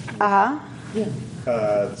Abraham. Uh-huh. Yeah.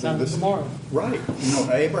 Sounds more. Right. You know,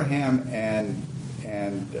 Abraham and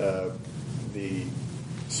the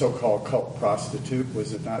so-called cult prostitute,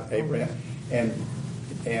 was it not Abraham?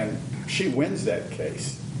 And she wins that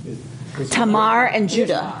case. Tamar and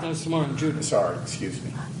Judah. That's Tamar and Judah. Sorry, excuse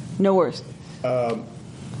me. No worries.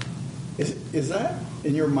 Is that,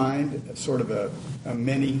 in your mind, sort of a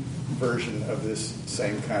mini version of this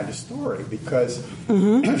same kind of story? Because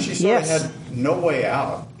she sort of had no way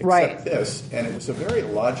out except this, and it was a very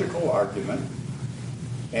logical argument,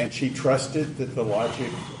 and she trusted that the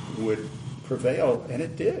logic would prevail, and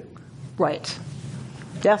it did. Right.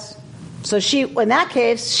 Yes. So in that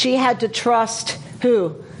case, she had to trust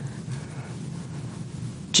who?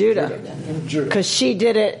 Judah. Because she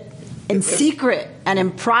did it in secret and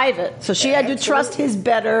in private. So she had to trust his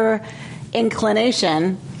better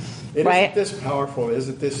inclination. Right? Isn't this powerful?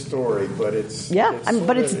 Isn't this story? But it's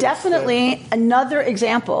but it's definitely another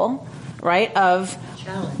example, right, of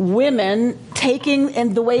women taking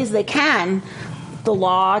in the ways they can the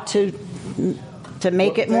law to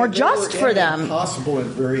make it more just for them. Possible and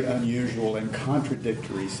very unusual and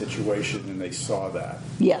contradictory situation, and they saw that.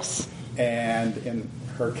 Yes. And in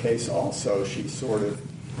her case also, she sort of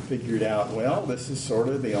figured out, well, this is sort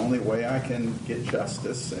of the only way I can get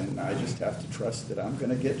justice, and I just have to trust that I'm going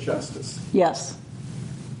to get justice. Yes.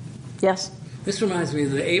 Yes. This reminds me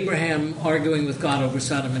of the Abraham arguing with God over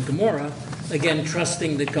Sodom and Gomorrah, again,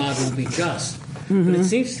 trusting that God will be just. But it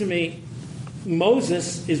seems to me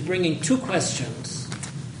Moses is bringing two questions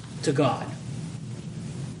to God.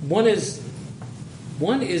 One is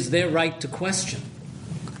their right to question.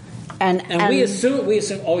 And we assume,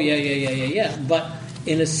 oh, yeah. But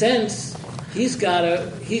in a sense, he's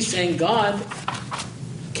saying, God,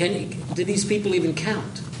 do these people even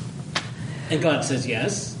count? And God says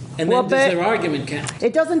yes. And then does their argument count?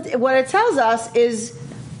 It doesn't. What it tells us is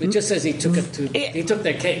it just says he took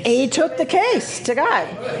their case. He took the case to God.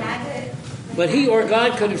 But he or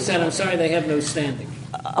God could have said, "I'm sorry, they have no standing."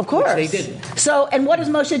 Of course, which they didn't. So, and what does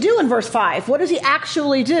Moshe do in verse 5? What does he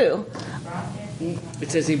actually do?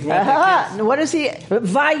 It says he brought their case. What is he?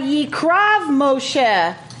 Vayikrav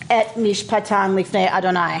Moshe et mishpatan lifnei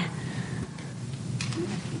Adonai.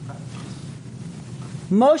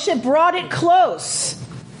 Moshe brought it close.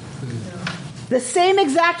 The same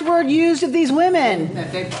exact word used of these women.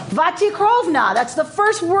 Vatikrovna. That's the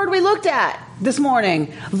first word we looked at this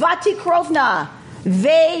morning. Vatikrovna.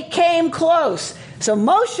 They came close. So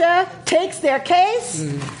Moshe takes their case,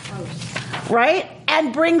 right,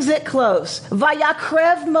 and brings it close.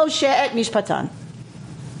 Vayakrev Moshe et mishpatan.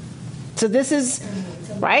 So this is,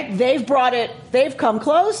 right, they've come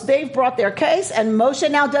close, they've brought their case, and Moshe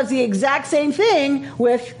now does the exact same thing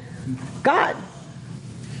with God.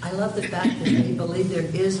 I love the fact that they believe there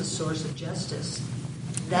is a source of justice.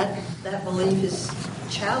 That belief is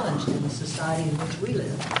challenged in the society in which we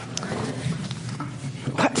live.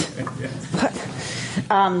 What?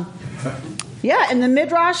 And the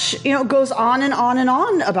Midrash, goes on and on and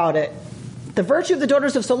on about it. The virtue of the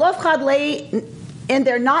daughters of Zelophehad lay in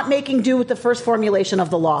their not making do with the first formulation of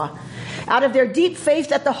the law. Out of their deep faith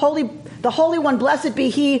that the Holy One, blessed be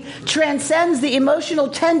He, transcends the emotional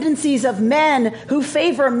tendencies of men who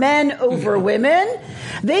favor men over women,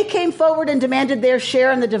 they came forward and demanded their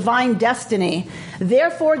share in the divine destiny.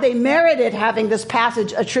 Therefore, they merited having this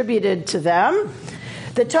passage attributed to them.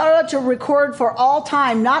 The Torah to record for all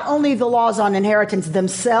time not only the laws on inheritance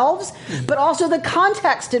themselves, but also the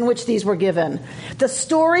context in which these were given. The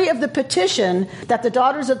story of the petition that the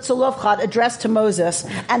daughters of Zelophehad addressed to Moses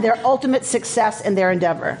and their ultimate success in their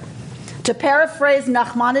endeavor. To paraphrase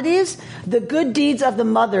Nachmanides, the good deeds of the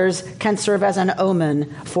mothers can serve as an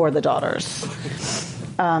omen for the daughters.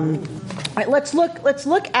 All right, let's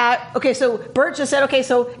look at, so Bert just said,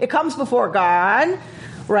 so it comes before God.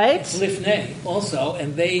 Right? Lifnei also,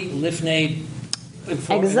 and they lifnei.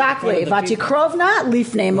 Exactly. Vatikrovna,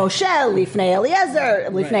 lifnei Moshe, lifnei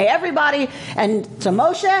Eliezer, lifnei everybody. And so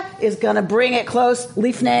Moshe is going to bring it close,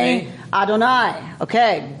 lifnei Adonai.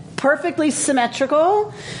 Okay. Perfectly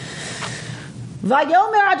symmetrical.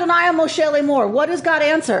 Vayomer Adonai Moshe lemor. What does God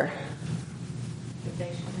answer?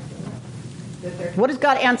 What does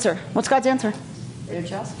God answer? What's God's answer? They're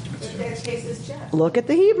just. Their case is just. Look at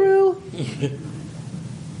the Hebrew.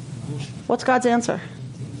 What's God's answer?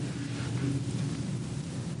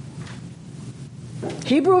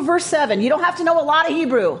 Hebrew verse 7. You don't have to know a lot of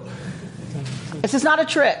Hebrew. This is not a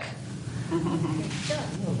trick.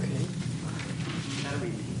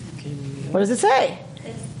 What does it say?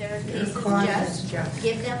 Their case is just.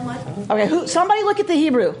 Give them what? Okay, somebody look at the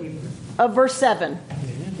Hebrew of verse 7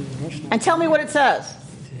 and tell me what it says.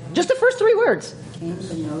 Just the first 3 words. Cain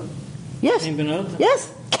benot. Yes. Cain benot?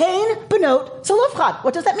 Yes. Cain benot Zelophehad.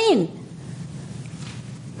 What does that mean?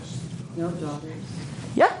 No daughters.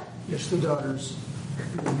 Yeah. Yes, the daughters.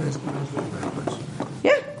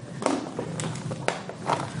 Yeah.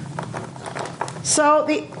 So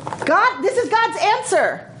this is God's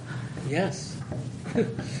answer. Yes.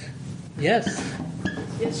 Yes.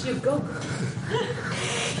 Yes, you go.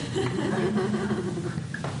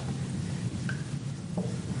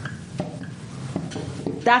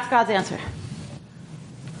 That's God's answer.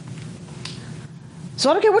 So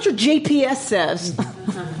I don't care what your JPS says.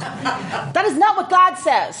 That is not what God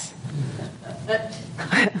says.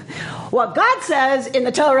 What God says in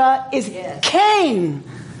the Torah is Cain.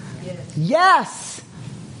 Yes.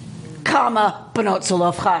 Comma, Benot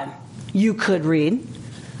Zelophehad. You could read.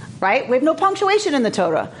 Right? We have no punctuation in the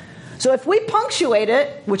Torah. So if we punctuate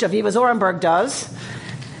it, which Aviva Zorenberg does,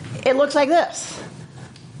 it looks like this.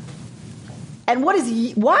 And why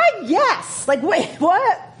yes? Like, wait,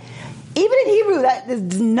 what? Even in Hebrew, that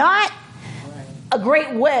is not a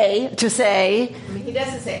great way to say. I mean, he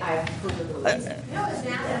doesn't say, I approve of the least. No, it's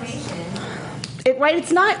an affirmation.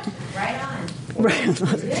 It's not. Right on.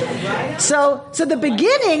 Right. So the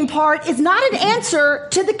beginning part is not an answer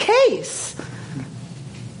to the case.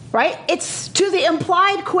 Right? It's to the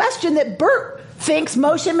implied question that Bert thinks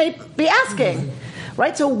Moshe may be asking.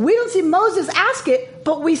 Right? So we don't see Moses ask it,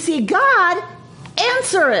 but we see God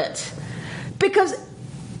answer it. Because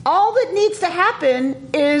all that needs to happen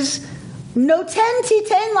is noten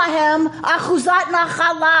titen lahem achuzat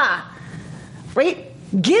nachala. Right?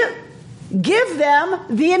 Give them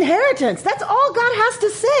the inheritance. That's all God has to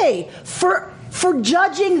say for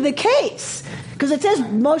judging the case. Because it says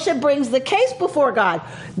Moshe brings the case before God.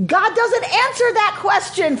 God doesn't answer that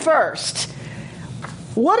question first.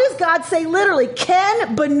 What does God say literally?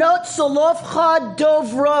 Ken benot solofcha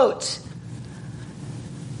dovrot.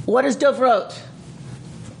 What is dovrot?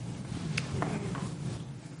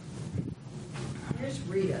 Here's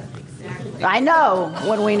Rita. Exactly. I know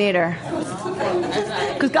when we need her.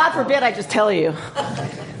 Because God forbid I just tell you.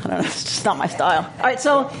 I don't know, it's just not my style. All right,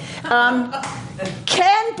 so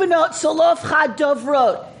Ken benot solofcha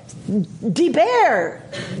dovrot. Diber,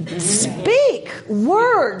 speak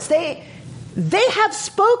words. They have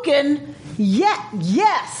spoken, yet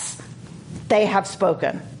yes, they have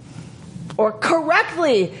spoken. Or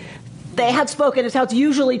correctly, they have spoken is how it's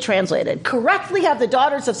usually translated. Correctly have the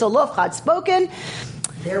daughters of Zelophehad spoken.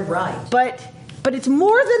 They're right. But it's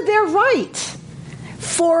more than they're right.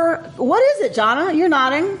 For, what is it, Jana? You're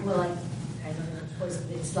nodding. Well, I don't know.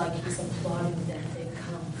 It's like he's applauding that they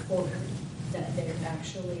come forward, that they're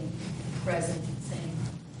actually present and saying,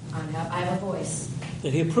 I have a voice.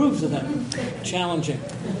 That he approves of them. Challenging.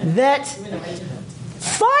 That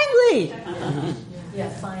finally,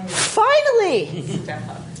 finally,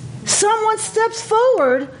 someone steps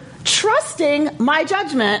forward trusting my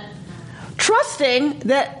judgment, trusting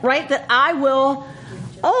that I will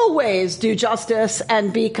always do justice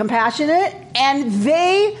and be compassionate, and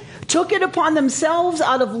they took it upon themselves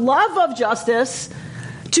out of love of justice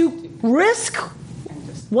to risk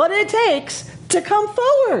what it takes to come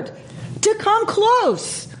forward, to come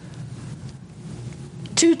close,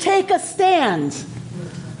 to take a stand,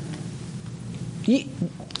 to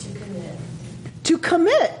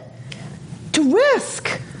commit, to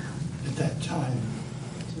risk. At that time,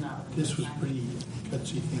 this was a pretty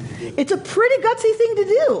gutsy thing to do. It's a pretty gutsy thing to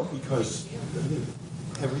do. Because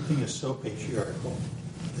everything is so patriarchal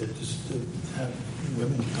that just to have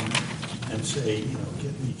women come and say,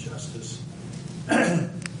 get me justice.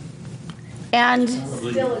 And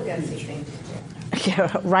still a gutsy thing to do.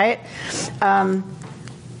 Yeah, right?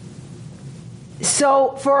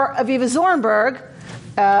 So for Aviva Zornberg,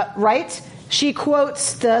 right, she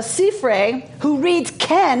quotes the Sifrei, who reads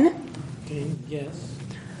Ken, yes,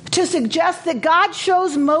 to suggest that God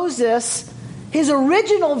shows Moses his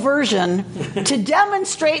original version to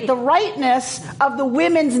demonstrate the rightness of the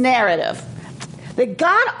women's narrative. That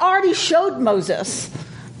God already showed Moses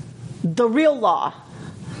the real law.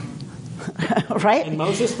 Right? And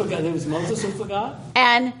Moses forgot. It was Moses who forgot?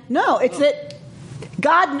 And no, it's that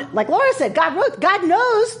God, like Laura said, God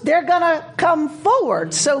knows they're going to come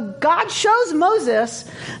forward. So God shows Moses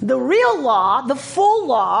the real law, the full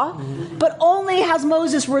law, but only has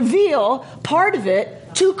Moses reveal part of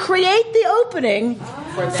it to create the opening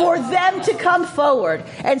for them to come forward.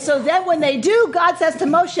 And so then when they do, God says to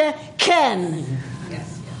Moshe, Ken.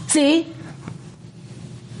 See?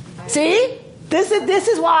 This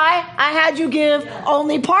is why I had you give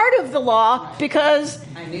only part of the law, because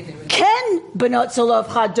Ken benot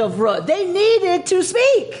solofcha dovrot. They needed to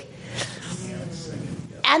speak.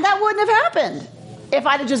 And that wouldn't have happened if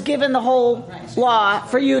I'd have just given the whole law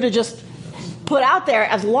for you to just put out there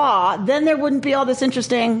as law. Then there wouldn't be all this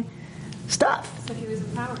interesting stuff. So he was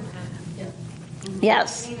empowered.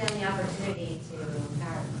 Yes. Giving them the opportunity to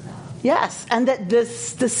empower themselves. Yes, and that the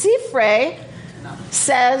Sifrei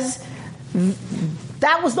says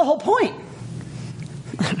that was the whole point.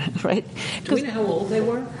 Right? Do we know how old they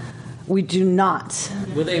were? We do not.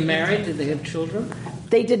 Were they married? Did they have children?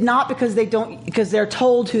 They did not, because they're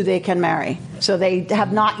told who they can marry. So they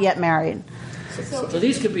have not yet married. So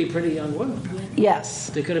these could be pretty young women. Yes.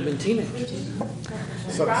 They could have been teenagers.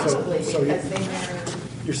 So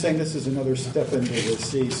you're saying this is another step into the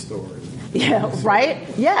sea story. Yeah, right?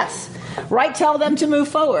 Yes. Right, tell them to move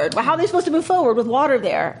forward. Well, how are they supposed to move forward with water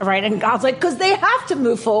there? Right? And God's like, because they have to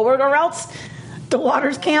move forward or else the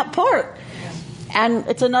waters can't part. And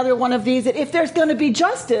it's another one of these that if there's going to be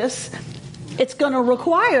justice, it's going to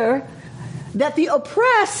require that the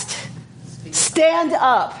oppressed stand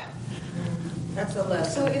up. That's the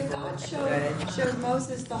lesson. So if God showed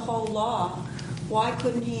Moses the whole law, why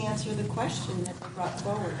couldn't he answer the question that they brought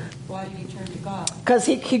forward? Why did he turn to God? Because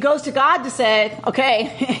he goes to God to say, okay,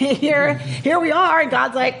 here we are. And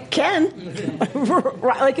God's like, Ken.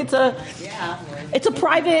 Like it's a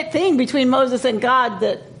private thing between Moses and God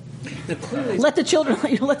that let the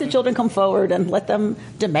children come forward and let them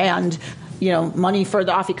demand, money for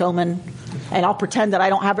the afikomen, and I'll pretend that I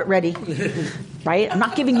don't have it ready. Right? I'm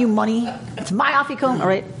not giving you money. It's my afikomen. All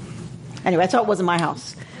right. Anyway, that's how it was in my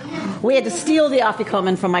house. We had to steal the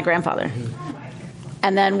afikomen from my grandfather,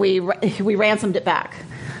 and then we ransomed it back.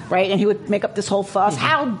 right? And he would make up this whole fuss.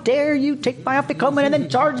 How dare you take my afikomen and then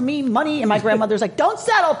charge me money? And my grandmother's like, don't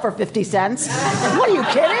settle for 50 cents. What are you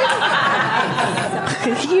kidding?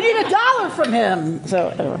 You need $1 from him.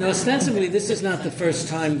 So now, ostensibly, this is not the first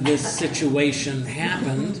time this situation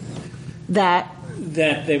happened. That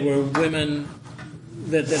there were women,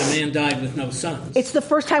 that a man died with no sons. It's the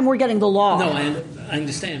first time we're getting the law. No, I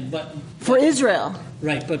understand, but for Israel,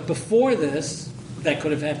 right? But before this, that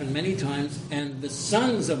could have happened many times, and the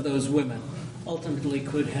sons of those women ultimately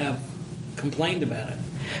could have complained about it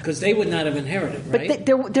because they would not have inherited, right?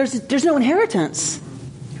 But there's no inheritance.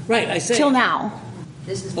 Right, I say till now.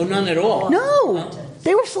 None at all. No.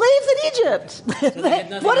 They were slaves in Egypt.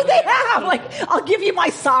 What did they have? Like, I'll give you my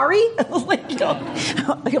sari.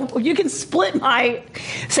 You can split my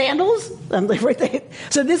sandals.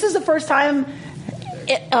 So this is the first time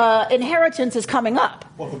inheritance is coming up.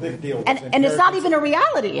 Well, the big deal, and it's not even a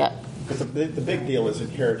reality yet. Because the big deal is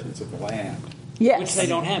inheritance of the land. Yes, which they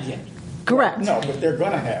don't have yet. Correct. No, but they're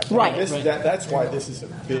going to have. Right. That's why this is a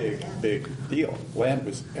big deal. Land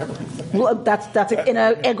was everything. Well, that's in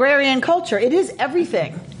an agrarian culture. It is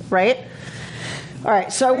everything, right? All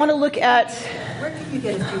right. So I want to look at. Where can you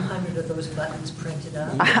get a few hundred of those buttons printed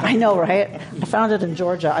up? I know, right? I found it in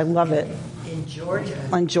Georgia. I love it. In Georgia.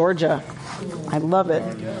 In Georgia, I love it,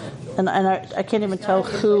 and I can't even tell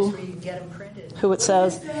who it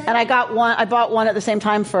says. And I bought one at the same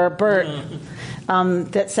time for Bert.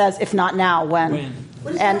 That says, if not now, when?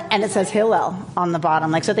 And it says Hillel on the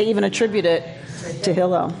bottom. So they even attribute it to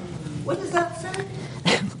Hillel. What does that say?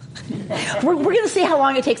 We're going to see how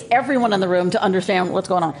long it takes everyone in the room to understand what's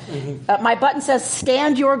going on. My button says,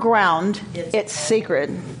 stand your ground. It's sacred.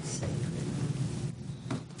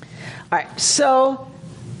 All right, so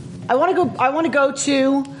I want to go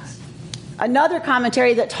to another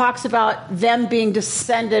commentary that talks about them being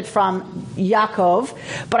descended from Yaakov.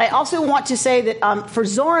 But I also want to say that for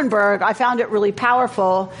Zorenberg, I found it really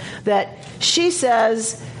powerful that she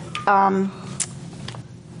says the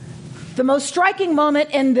most striking moment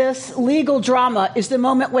in this legal drama is the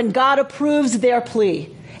moment when God approves their plea.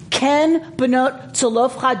 Ken benot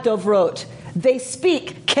tzolofcha dovrot. They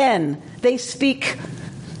speak ken. They speak,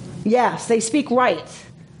 yes, they speak right.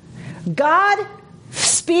 God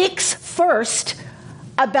speaks first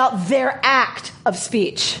about their act of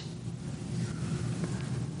speech.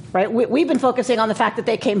 Right? We've been focusing on the fact that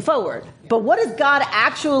they came forward. But what does God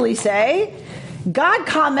actually say? God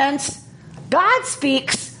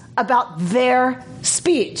speaks about their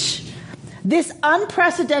speech. This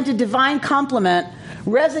unprecedented divine compliment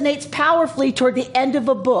resonates powerfully toward the end of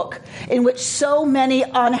a book in which so many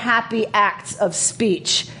unhappy acts of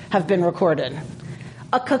speech have been recorded.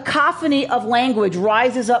 A cacophony of language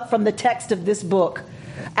rises up from the text of this book.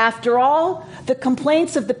 After all, the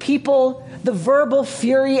complaints of the people, the verbal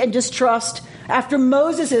fury and distrust, after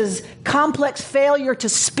Moses' complex failure to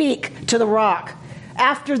speak to the rock,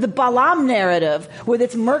 after the Balaam narrative with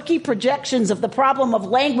its murky projections of the problem of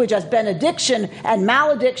language as benediction and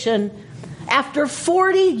malediction, after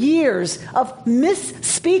 40 years of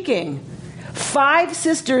misspeaking, 5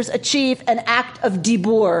 sisters achieve an act of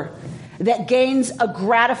dibur that gains a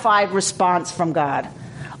gratified response from God,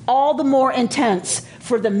 all the more intense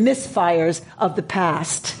for the misfires of the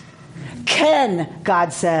past. Ken,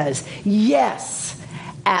 God says, yes,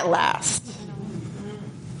 at last.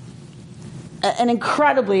 An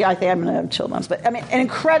incredibly, I think I'm going to have chill bumps, but an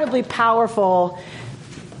incredibly powerful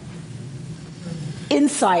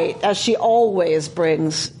insight, as she always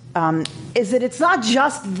brings, is that it's not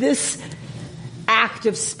just this act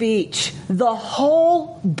of speech. The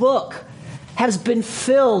whole book has been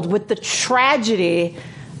filled with the tragedy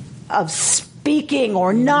of speaking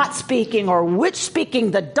or not speaking, or which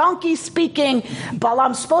speaking, the donkey speaking.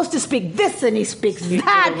 Balaam's supposed to speak this and he speaks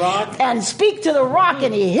that, and speak to the rock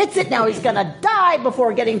and he hits it. Now he's going to die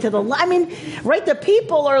before getting to the right? The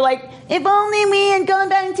people are like, if only we had gone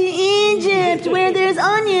back to Egypt where there's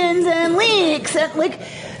onions and leeks. And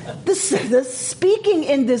the speaking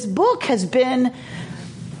in this book has been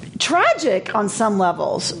tragic on some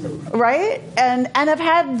levels, right? And have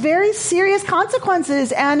had very serious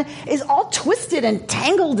consequences and is all twisted and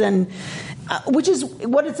tangled, and which is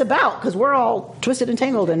what it's about, because we're all twisted and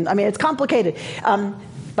tangled, and it's complicated.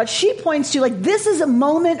 But she points to this is a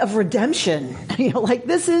moment of redemption.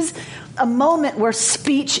 This is a moment where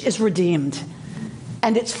speech is redeemed,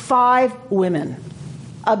 and it's 5 women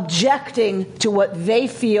objecting to what they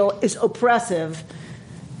feel is oppressive,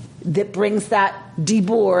 that brings that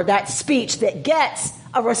dibur, that speech that gets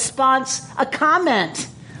a response, a comment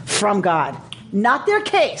from God. Not their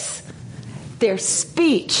case. Their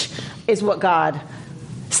speech is what God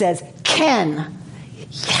says, Ken,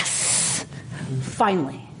 yes.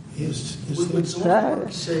 Finally. Would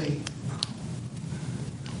Zorn say,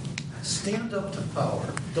 stand up to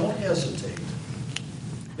power, don't hesitate,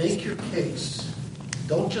 make your case,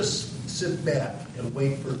 don't just sit back and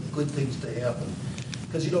wait for good things to happen.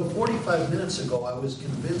 Because, 45 minutes ago, I was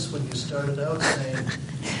convinced when you started out saying,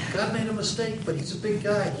 God made a mistake, but he's a big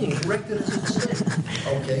guy. He corrected his mistake.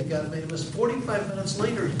 Okay, God made a mistake. 45 minutes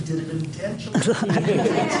later, he did it intentionally.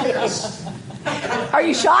 Yes. Are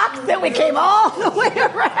you shocked that we came all the way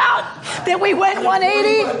around? That we went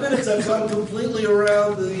 180? 45 minutes, I've gone completely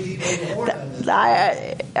around the horn.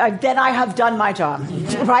 Then I have done my job.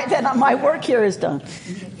 Right? Then my work here is done.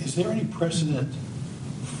 Is there any precedent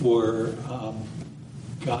for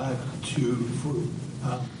God for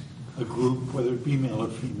a group, whether it be male or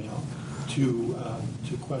female, to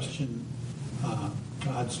question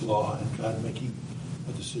God's law and God making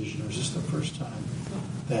a decision? Or is this the first time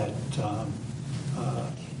that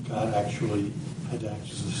God actually had to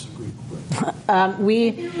act as the Supreme Court?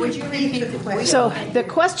 Would you repeat the question? So the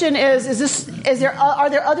question is are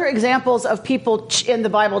there other examples of people in the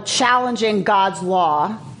Bible challenging God's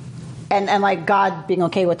law? And like God being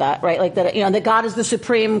okay with that, right? Like that, that God is the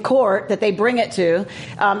Supreme Court that they bring it to.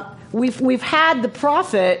 We've had the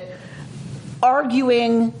prophet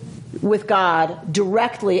arguing with God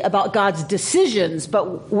directly about God's decisions,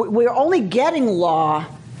 but we're only getting law,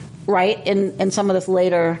 right, in some of this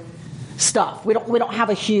later stuff. We don't have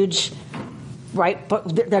a huge, right,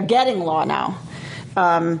 but they're getting law now.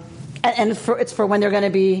 And it's for when they're going to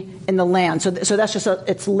be in the land. So that's just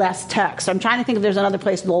it's less text. I'm trying to think if there's another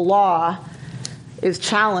place the law is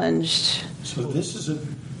challenged. So this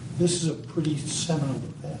is a pretty seminal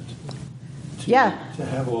event. To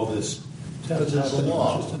have all this to happen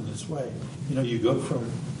just in this way. You go from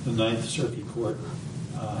the Ninth Circuit Court,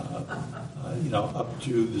 up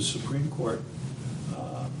to the Supreme Court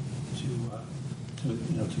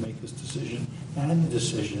to make this decision, and the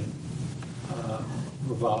decision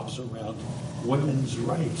revolves around women's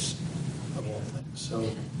rights of all things. So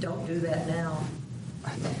don't do that now.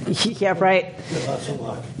 Yeah, right. Lots of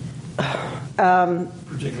luck.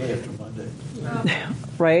 Particularly after Monday.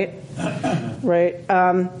 Right. Right.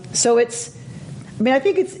 So I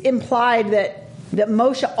think it's implied that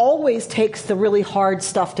Moshe always takes the really hard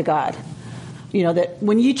stuff to God. That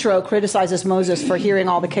when Yitro criticizes Moses for hearing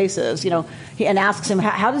all the cases, and asks him,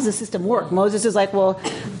 how does the system work? Moses is like, well,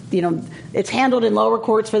 it's handled in lower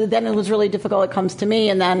courts, then it was really difficult, it comes to me,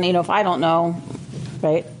 and then, if I don't know,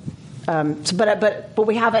 right? But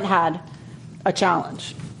we haven't had a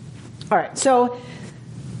challenge. All right, so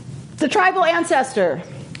the tribal ancestor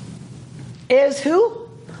is who?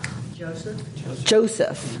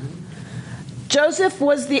 Joseph. Joseph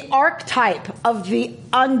was the archetype of the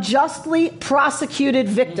unjustly prosecuted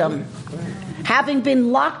victim, having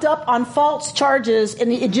been locked up on false charges in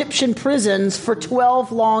the Egyptian prisons for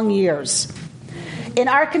 12 long years. In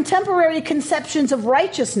our contemporary conceptions of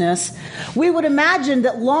righteousness, we would imagine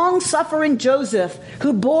that long-suffering Joseph,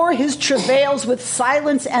 who bore his travails with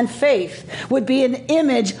silence and faith, would be an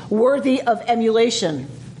image worthy of emulation.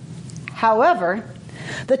 However,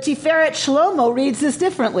 the Tiferet Shlomo reads this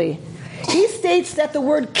differently. He states that the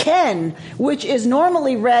word ken, which is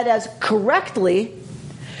normally read as correctly,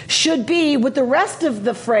 should be, with the rest of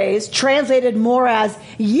the phrase, translated more as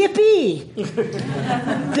yippee.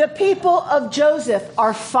 The people of Joseph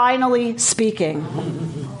are finally speaking.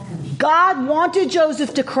 God wanted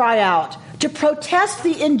Joseph to cry out, to protest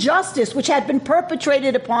the injustice which had been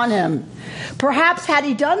perpetrated upon him. Perhaps had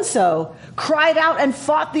he done so, cried out and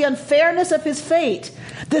fought the unfairness of his fate,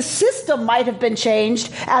 the system might have been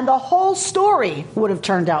changed and the whole story would have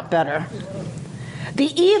turned out better. The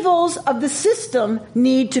evils of the system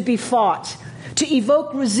need to be fought to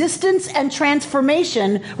evoke resistance and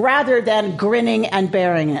transformation rather than grinning and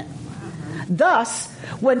bearing it. Thus,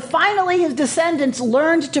 when finally his descendants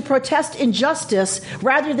learned to protest injustice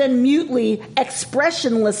rather than mutely,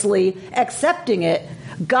 expressionlessly accepting it,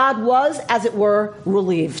 God was, as it were,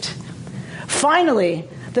 relieved. Finally,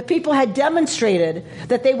 the people had demonstrated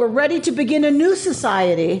that they were ready to begin a new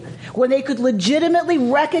society when they could legitimately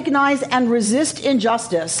recognize and resist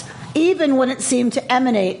injustice, even when it seemed to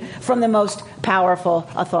emanate from the most powerful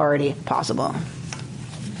authority possible.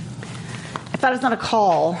 If that is not a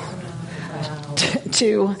call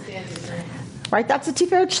to right, that's a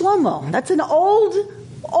Tiferet Shlomo. That's an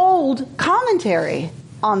old commentary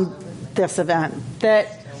on this event.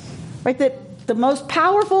 That the most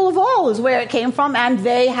powerful of all is where it came from, and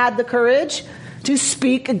they had the courage to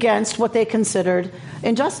speak against what they considered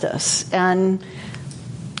injustice. And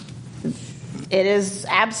it is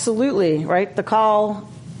absolutely, right, the call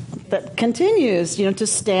that continues, to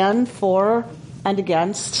stand for and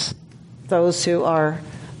against those who are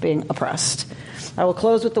being oppressed. I will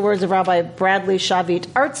close with the words of Rabbi Bradley Shavit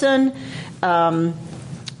Artson,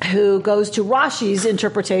 who goes to Rashi's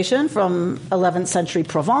interpretation from 11th century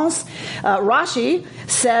Provence. Rashi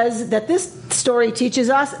says that this story teaches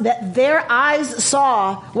us that their eyes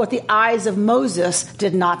saw what the eyes of Moses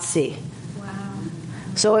did not see. Wow.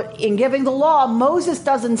 So in giving the law, Moses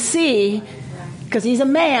doesn't see, because he's a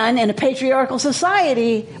man in a patriarchal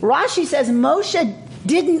society. Rashi says Moshe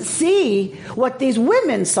didn't see what these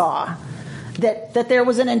women saw, that there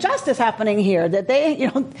was an injustice happening here, that they,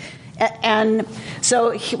 and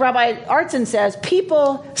so Rabbi Artson says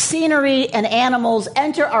people, scenery, and animals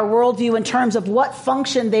enter our worldview in terms of what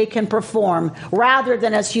function they can perform, rather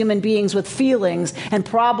than as human beings with feelings and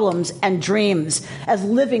problems and dreams, as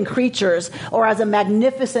living creatures, or as a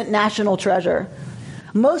magnificent national treasure.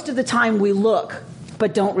 Most of the time we look,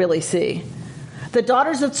 but don't really see. The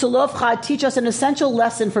daughters of Tzlofchad teach us an essential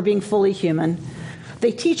lesson for being fully human.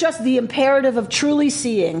 They teach us the imperative of truly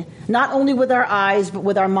seeing, not only with our eyes, but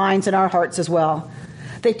with our minds and our hearts as well.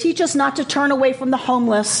 They teach us not to turn away from the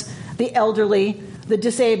homeless, the elderly, the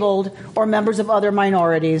disabled, or members of other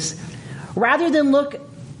minorities. Rather than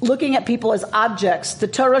looking at people as objects, the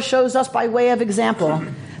Torah shows us by way of example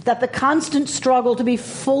that the constant struggle to be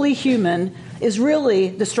fully human is really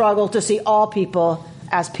the struggle to see all people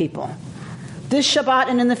as people. This Shabbat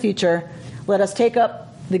and in the future, let us take up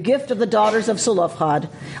the gift of the daughters of Tzlofchad.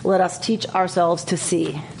 Let us teach ourselves to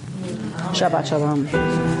see. Shabbat Shalom.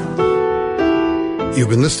 You've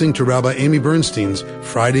been listening to Rabbi Amy Bernstein's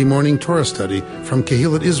Friday morning Torah study from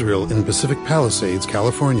Kehillat Israel in Pacific Palisades,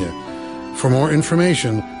 California. For more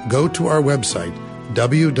information, go to our website,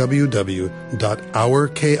 www.ourki.org.